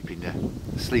to sleep in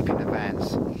the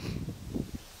vans.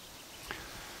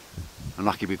 And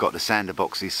lucky we've got the sander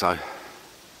boxes, so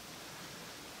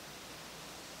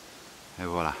et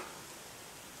voilà.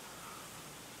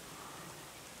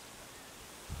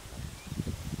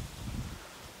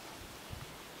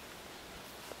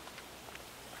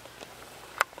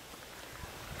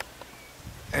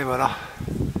 Et voilà,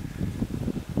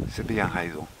 c'est bien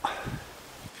raison. On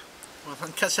est en train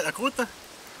de casser la croûte.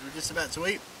 We're just about to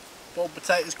eat boiled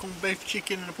potatoes, corned beef,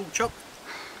 chicken and a pork chop.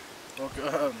 Donc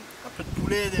un peu de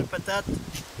poulet, des patates,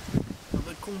 un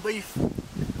peu de corned beef.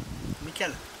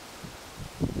 Nickel.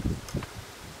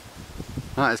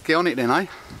 Right, let's get on it then, eh?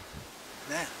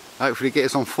 Yeah. Hopefully get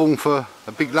us on form for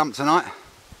a big lump tonight.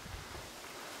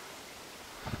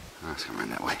 Let's come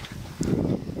around that way.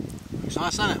 Looks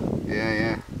nice, doesn't it?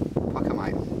 Yeah. Fucker,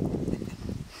 mate.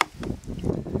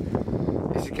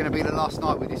 This is going to be the last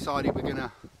night. We decided we're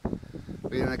gonna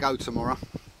go tomorrow.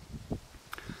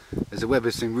 As the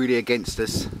weather's been really against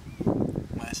us.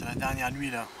 Ouais, c'est la dernière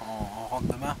nuit là. On rentre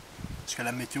demain. Parce que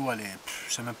la météo, elle est,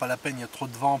 c'est même pas la peine. Il y a trop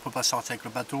de vent. On peut pas sortir avec le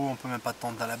bateau. On peut même pas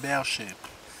tendre à la berge. C'est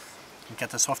une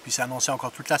catastrophe. Puis c'est annoncé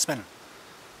encore toute la semaine.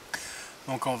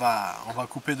 Donc on va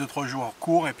couper 2-3 jours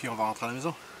courts et puis on va rentrer à la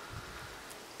maison.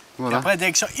 Voilà. Et après,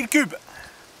 direction île Cube.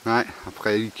 Ouais,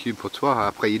 après île Cube pour toi,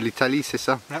 après l'Italie, c'est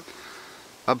ça. Ouais.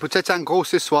 Peut-être un gros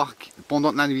ce soir,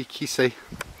 pendant la nuit, qui sait.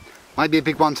 Maybe a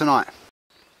big one tonight.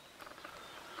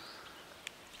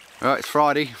 Right, it's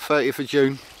Friday, 30th of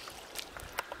June.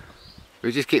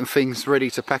 We're just getting things ready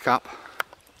to pack up.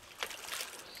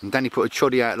 And Danny put a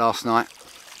choddy out last night.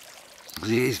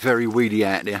 It is very weedy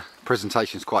out there.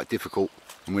 Presentation's quite difficult,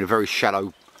 and we're in a very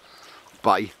shallow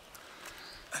bay.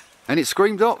 And it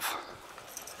screamed off.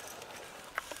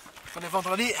 On est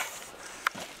vendredi.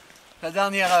 La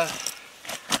dernière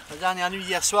nuit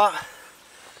hier soir.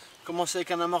 Commencé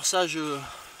avec un amorçage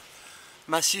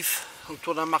massif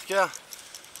autour d'un marqueur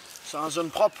sur une zone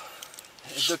propre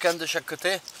et 2 cannes de chaque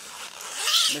côté,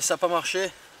 mais ça n'a pas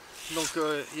marché. Donc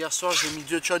hier soir j'ai mis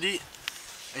 2 choddies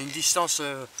à une distance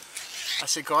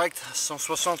assez correcte,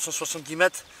 160-170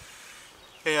 mètres,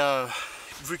 et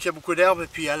vu qu'il y a beaucoup d'herbe, et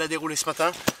puis elle a déroulé ce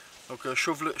matin, donc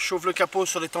chauffe le capot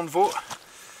sur les temps de veau.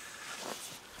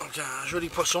 Donc un joli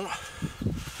poisson,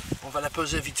 on va la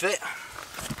peser vite fait.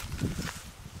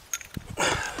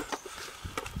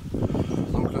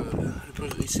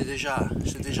 C'est déjà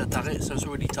taré, so it's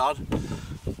already tarred.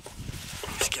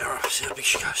 Let's get her up, see how big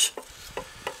she goes.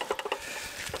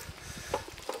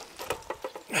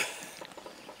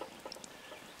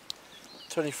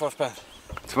 £25.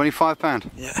 £25?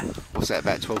 Yeah. What's that,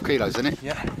 about 12 kilos, isn't it?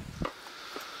 Yeah.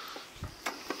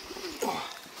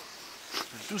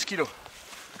 12 kilos.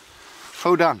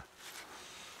 Well done.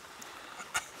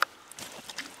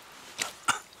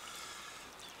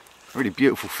 Really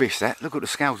beautiful fish that. Look at the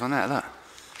scales on that, look.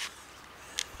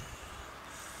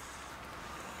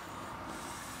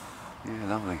 Yeah,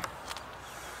 lovely.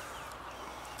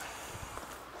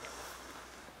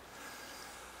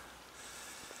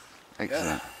 Excellent.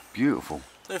 Yeah. Beautiful.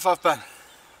 £25.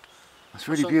 That's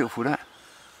really beautiful, that.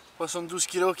 72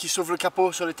 kilos qui sauve le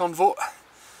capot sur les temps de veau.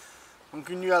 Donc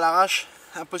une nuit à l'arrache.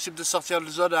 Impossible de sortir le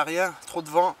zone à rien. Trop de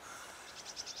vent.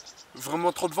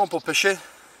 Vraiment trop de vent pour pêcher.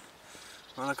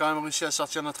 On a quand même réussi à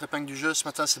sortir notre épingle du jeu. Ce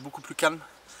matin c'est beaucoup plus calme.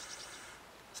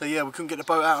 So yeah, we couldn't get the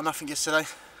boat out or nothing yesterday.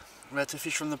 We had to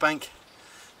fish from the bank.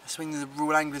 That's when the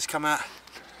real anglers come out.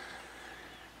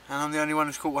 And I'm the only one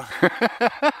who's caught one. There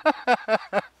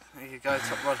you go,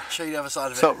 top rod. Show you the other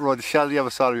side of it. Top rod, show the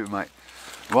other side of it, mate.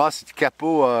 Voilà, ce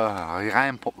capot,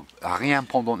 rien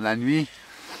pendant la nuit.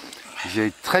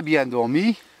 J'ai très bien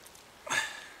dormi.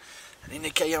 Il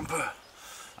écaille un peu.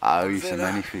 Ah oui, c'est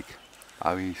magnifique.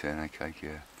 Ah oui, c'est un écaille.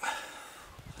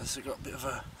 That's got a bit of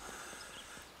a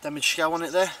damage scale on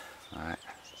it there. Ouais.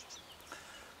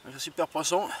 Un super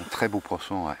poisson. Un très beau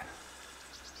poisson, ouais.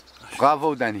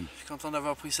 Bravo, Danny. Je suis content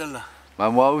d'avoir pris celle-là. Bah,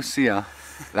 moi aussi, hein.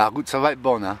 La route, ça va être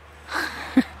bonne, hein.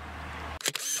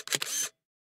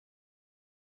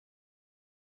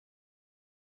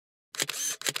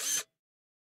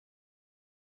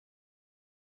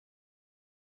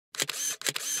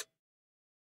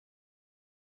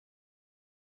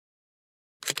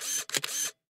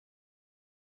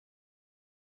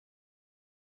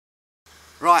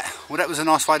 Right, well that was a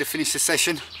nice way to finish the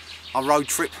session. Our road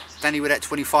trip, Danny with that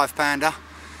 25 pounder.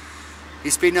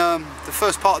 It's been, the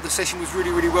first part of the session was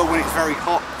really well when it's very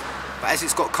hot, but as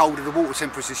it's got colder, the water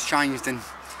temperature's changed and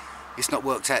it's not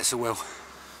worked out so well.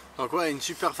 Donc ouais, une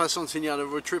super façon de finir le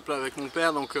road trip là, avec mon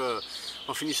père, donc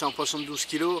en finissant en poisson de 12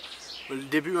 kg. Au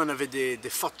début on avait des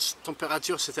fortes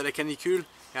températures, c'était la canicule,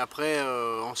 et après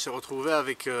on s'est retrouvé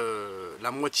avec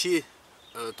la moitié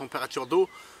température d'eau.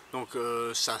 Donc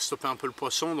ça a stoppé un peu le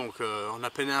poisson, donc on a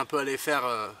peiné un peu à les faire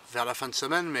vers la fin de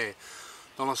semaine, mais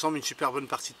dans l'ensemble une super bonne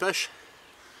partie de pêche.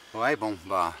 Ouais, bon,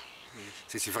 bah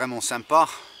c'était vraiment sympa.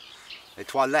 Les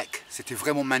 3 lacs, c'était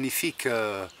vraiment magnifique.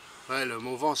 Ouais, le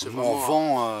Morvan, c'est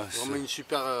vraiment une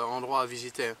super endroit à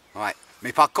visiter. Ouais,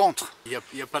 mais par contre, il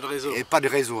y a pas de réseau. Il n'y a pas de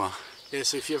réseau. Hein. Yeah,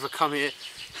 so if you ever come here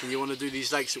and you want to do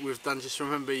these lakes that we've done, just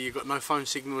remember you've got no phone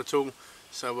signal at all.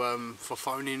 So for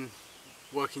phoning,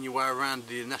 working your way around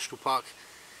the national park,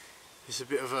 it's a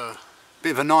bit of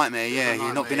a nightmare, yeah.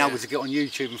 You've not been able to get on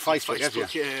YouTube and Facebook, have you?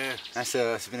 Yeah.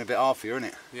 That's been a bit hard for you, isn't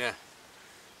it? Yeah.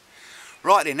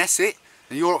 Right then, that's it.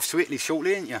 And you're off to Italy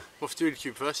shortly, aren't you? Off to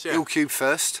Ilcube first, yeah. Ilcube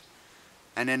first,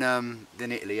 and then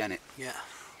Italy, ain't it? Yeah.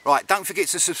 Right, don't forget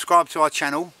to subscribe to our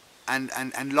channel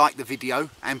and like the video,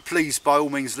 and please by all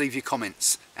means leave your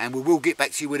comments, and we will get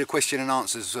back to you with a question and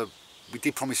answers. We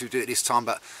did promise we'd do it this time,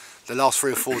 but the last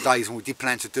 3 or 4 days when we did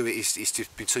plan to do it, it's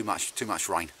just been too much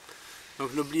rain.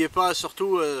 Donc n'oubliez pas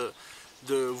surtout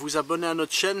de vous abonner à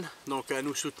notre chaîne, donc à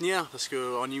nous soutenir, parce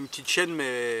qu'on est une petite chaîne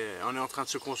mais on est en train de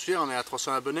se construire, on est à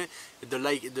 300 abonnés, et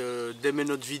d'aimer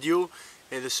notre vidéo,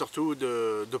 et surtout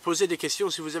de poser des questions.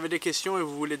 Si vous avez des questions et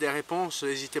vous voulez des réponses,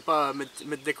 n'hésitez pas à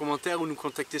mettre des commentaires ou nous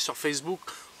contacter sur Facebook.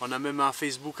 On a même un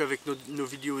Facebook avec nos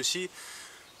vidéos aussi.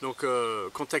 Donc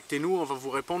contactez-nous, on va vous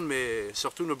répondre, mais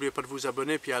surtout n'oubliez pas de vous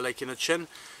abonner et à liker notre chaîne.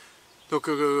 Donc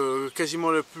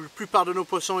quasiment la plupart de nos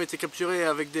poissons ont été capturés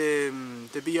avec des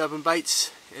big urban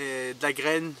baits, et de la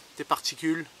graine, des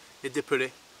particules et des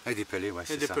pelets. Et des pelets, ouais,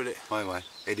 c'est ça. Et des pelets. Ouais.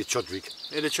 Et des chodrig.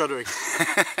 Et des chodrig.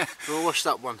 We'll wash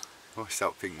that one. Wash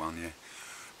that pink one, yeah.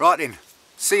 Right then,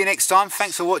 see you next time.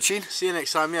 Thanks for watching. See you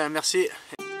next time, yeah, merci.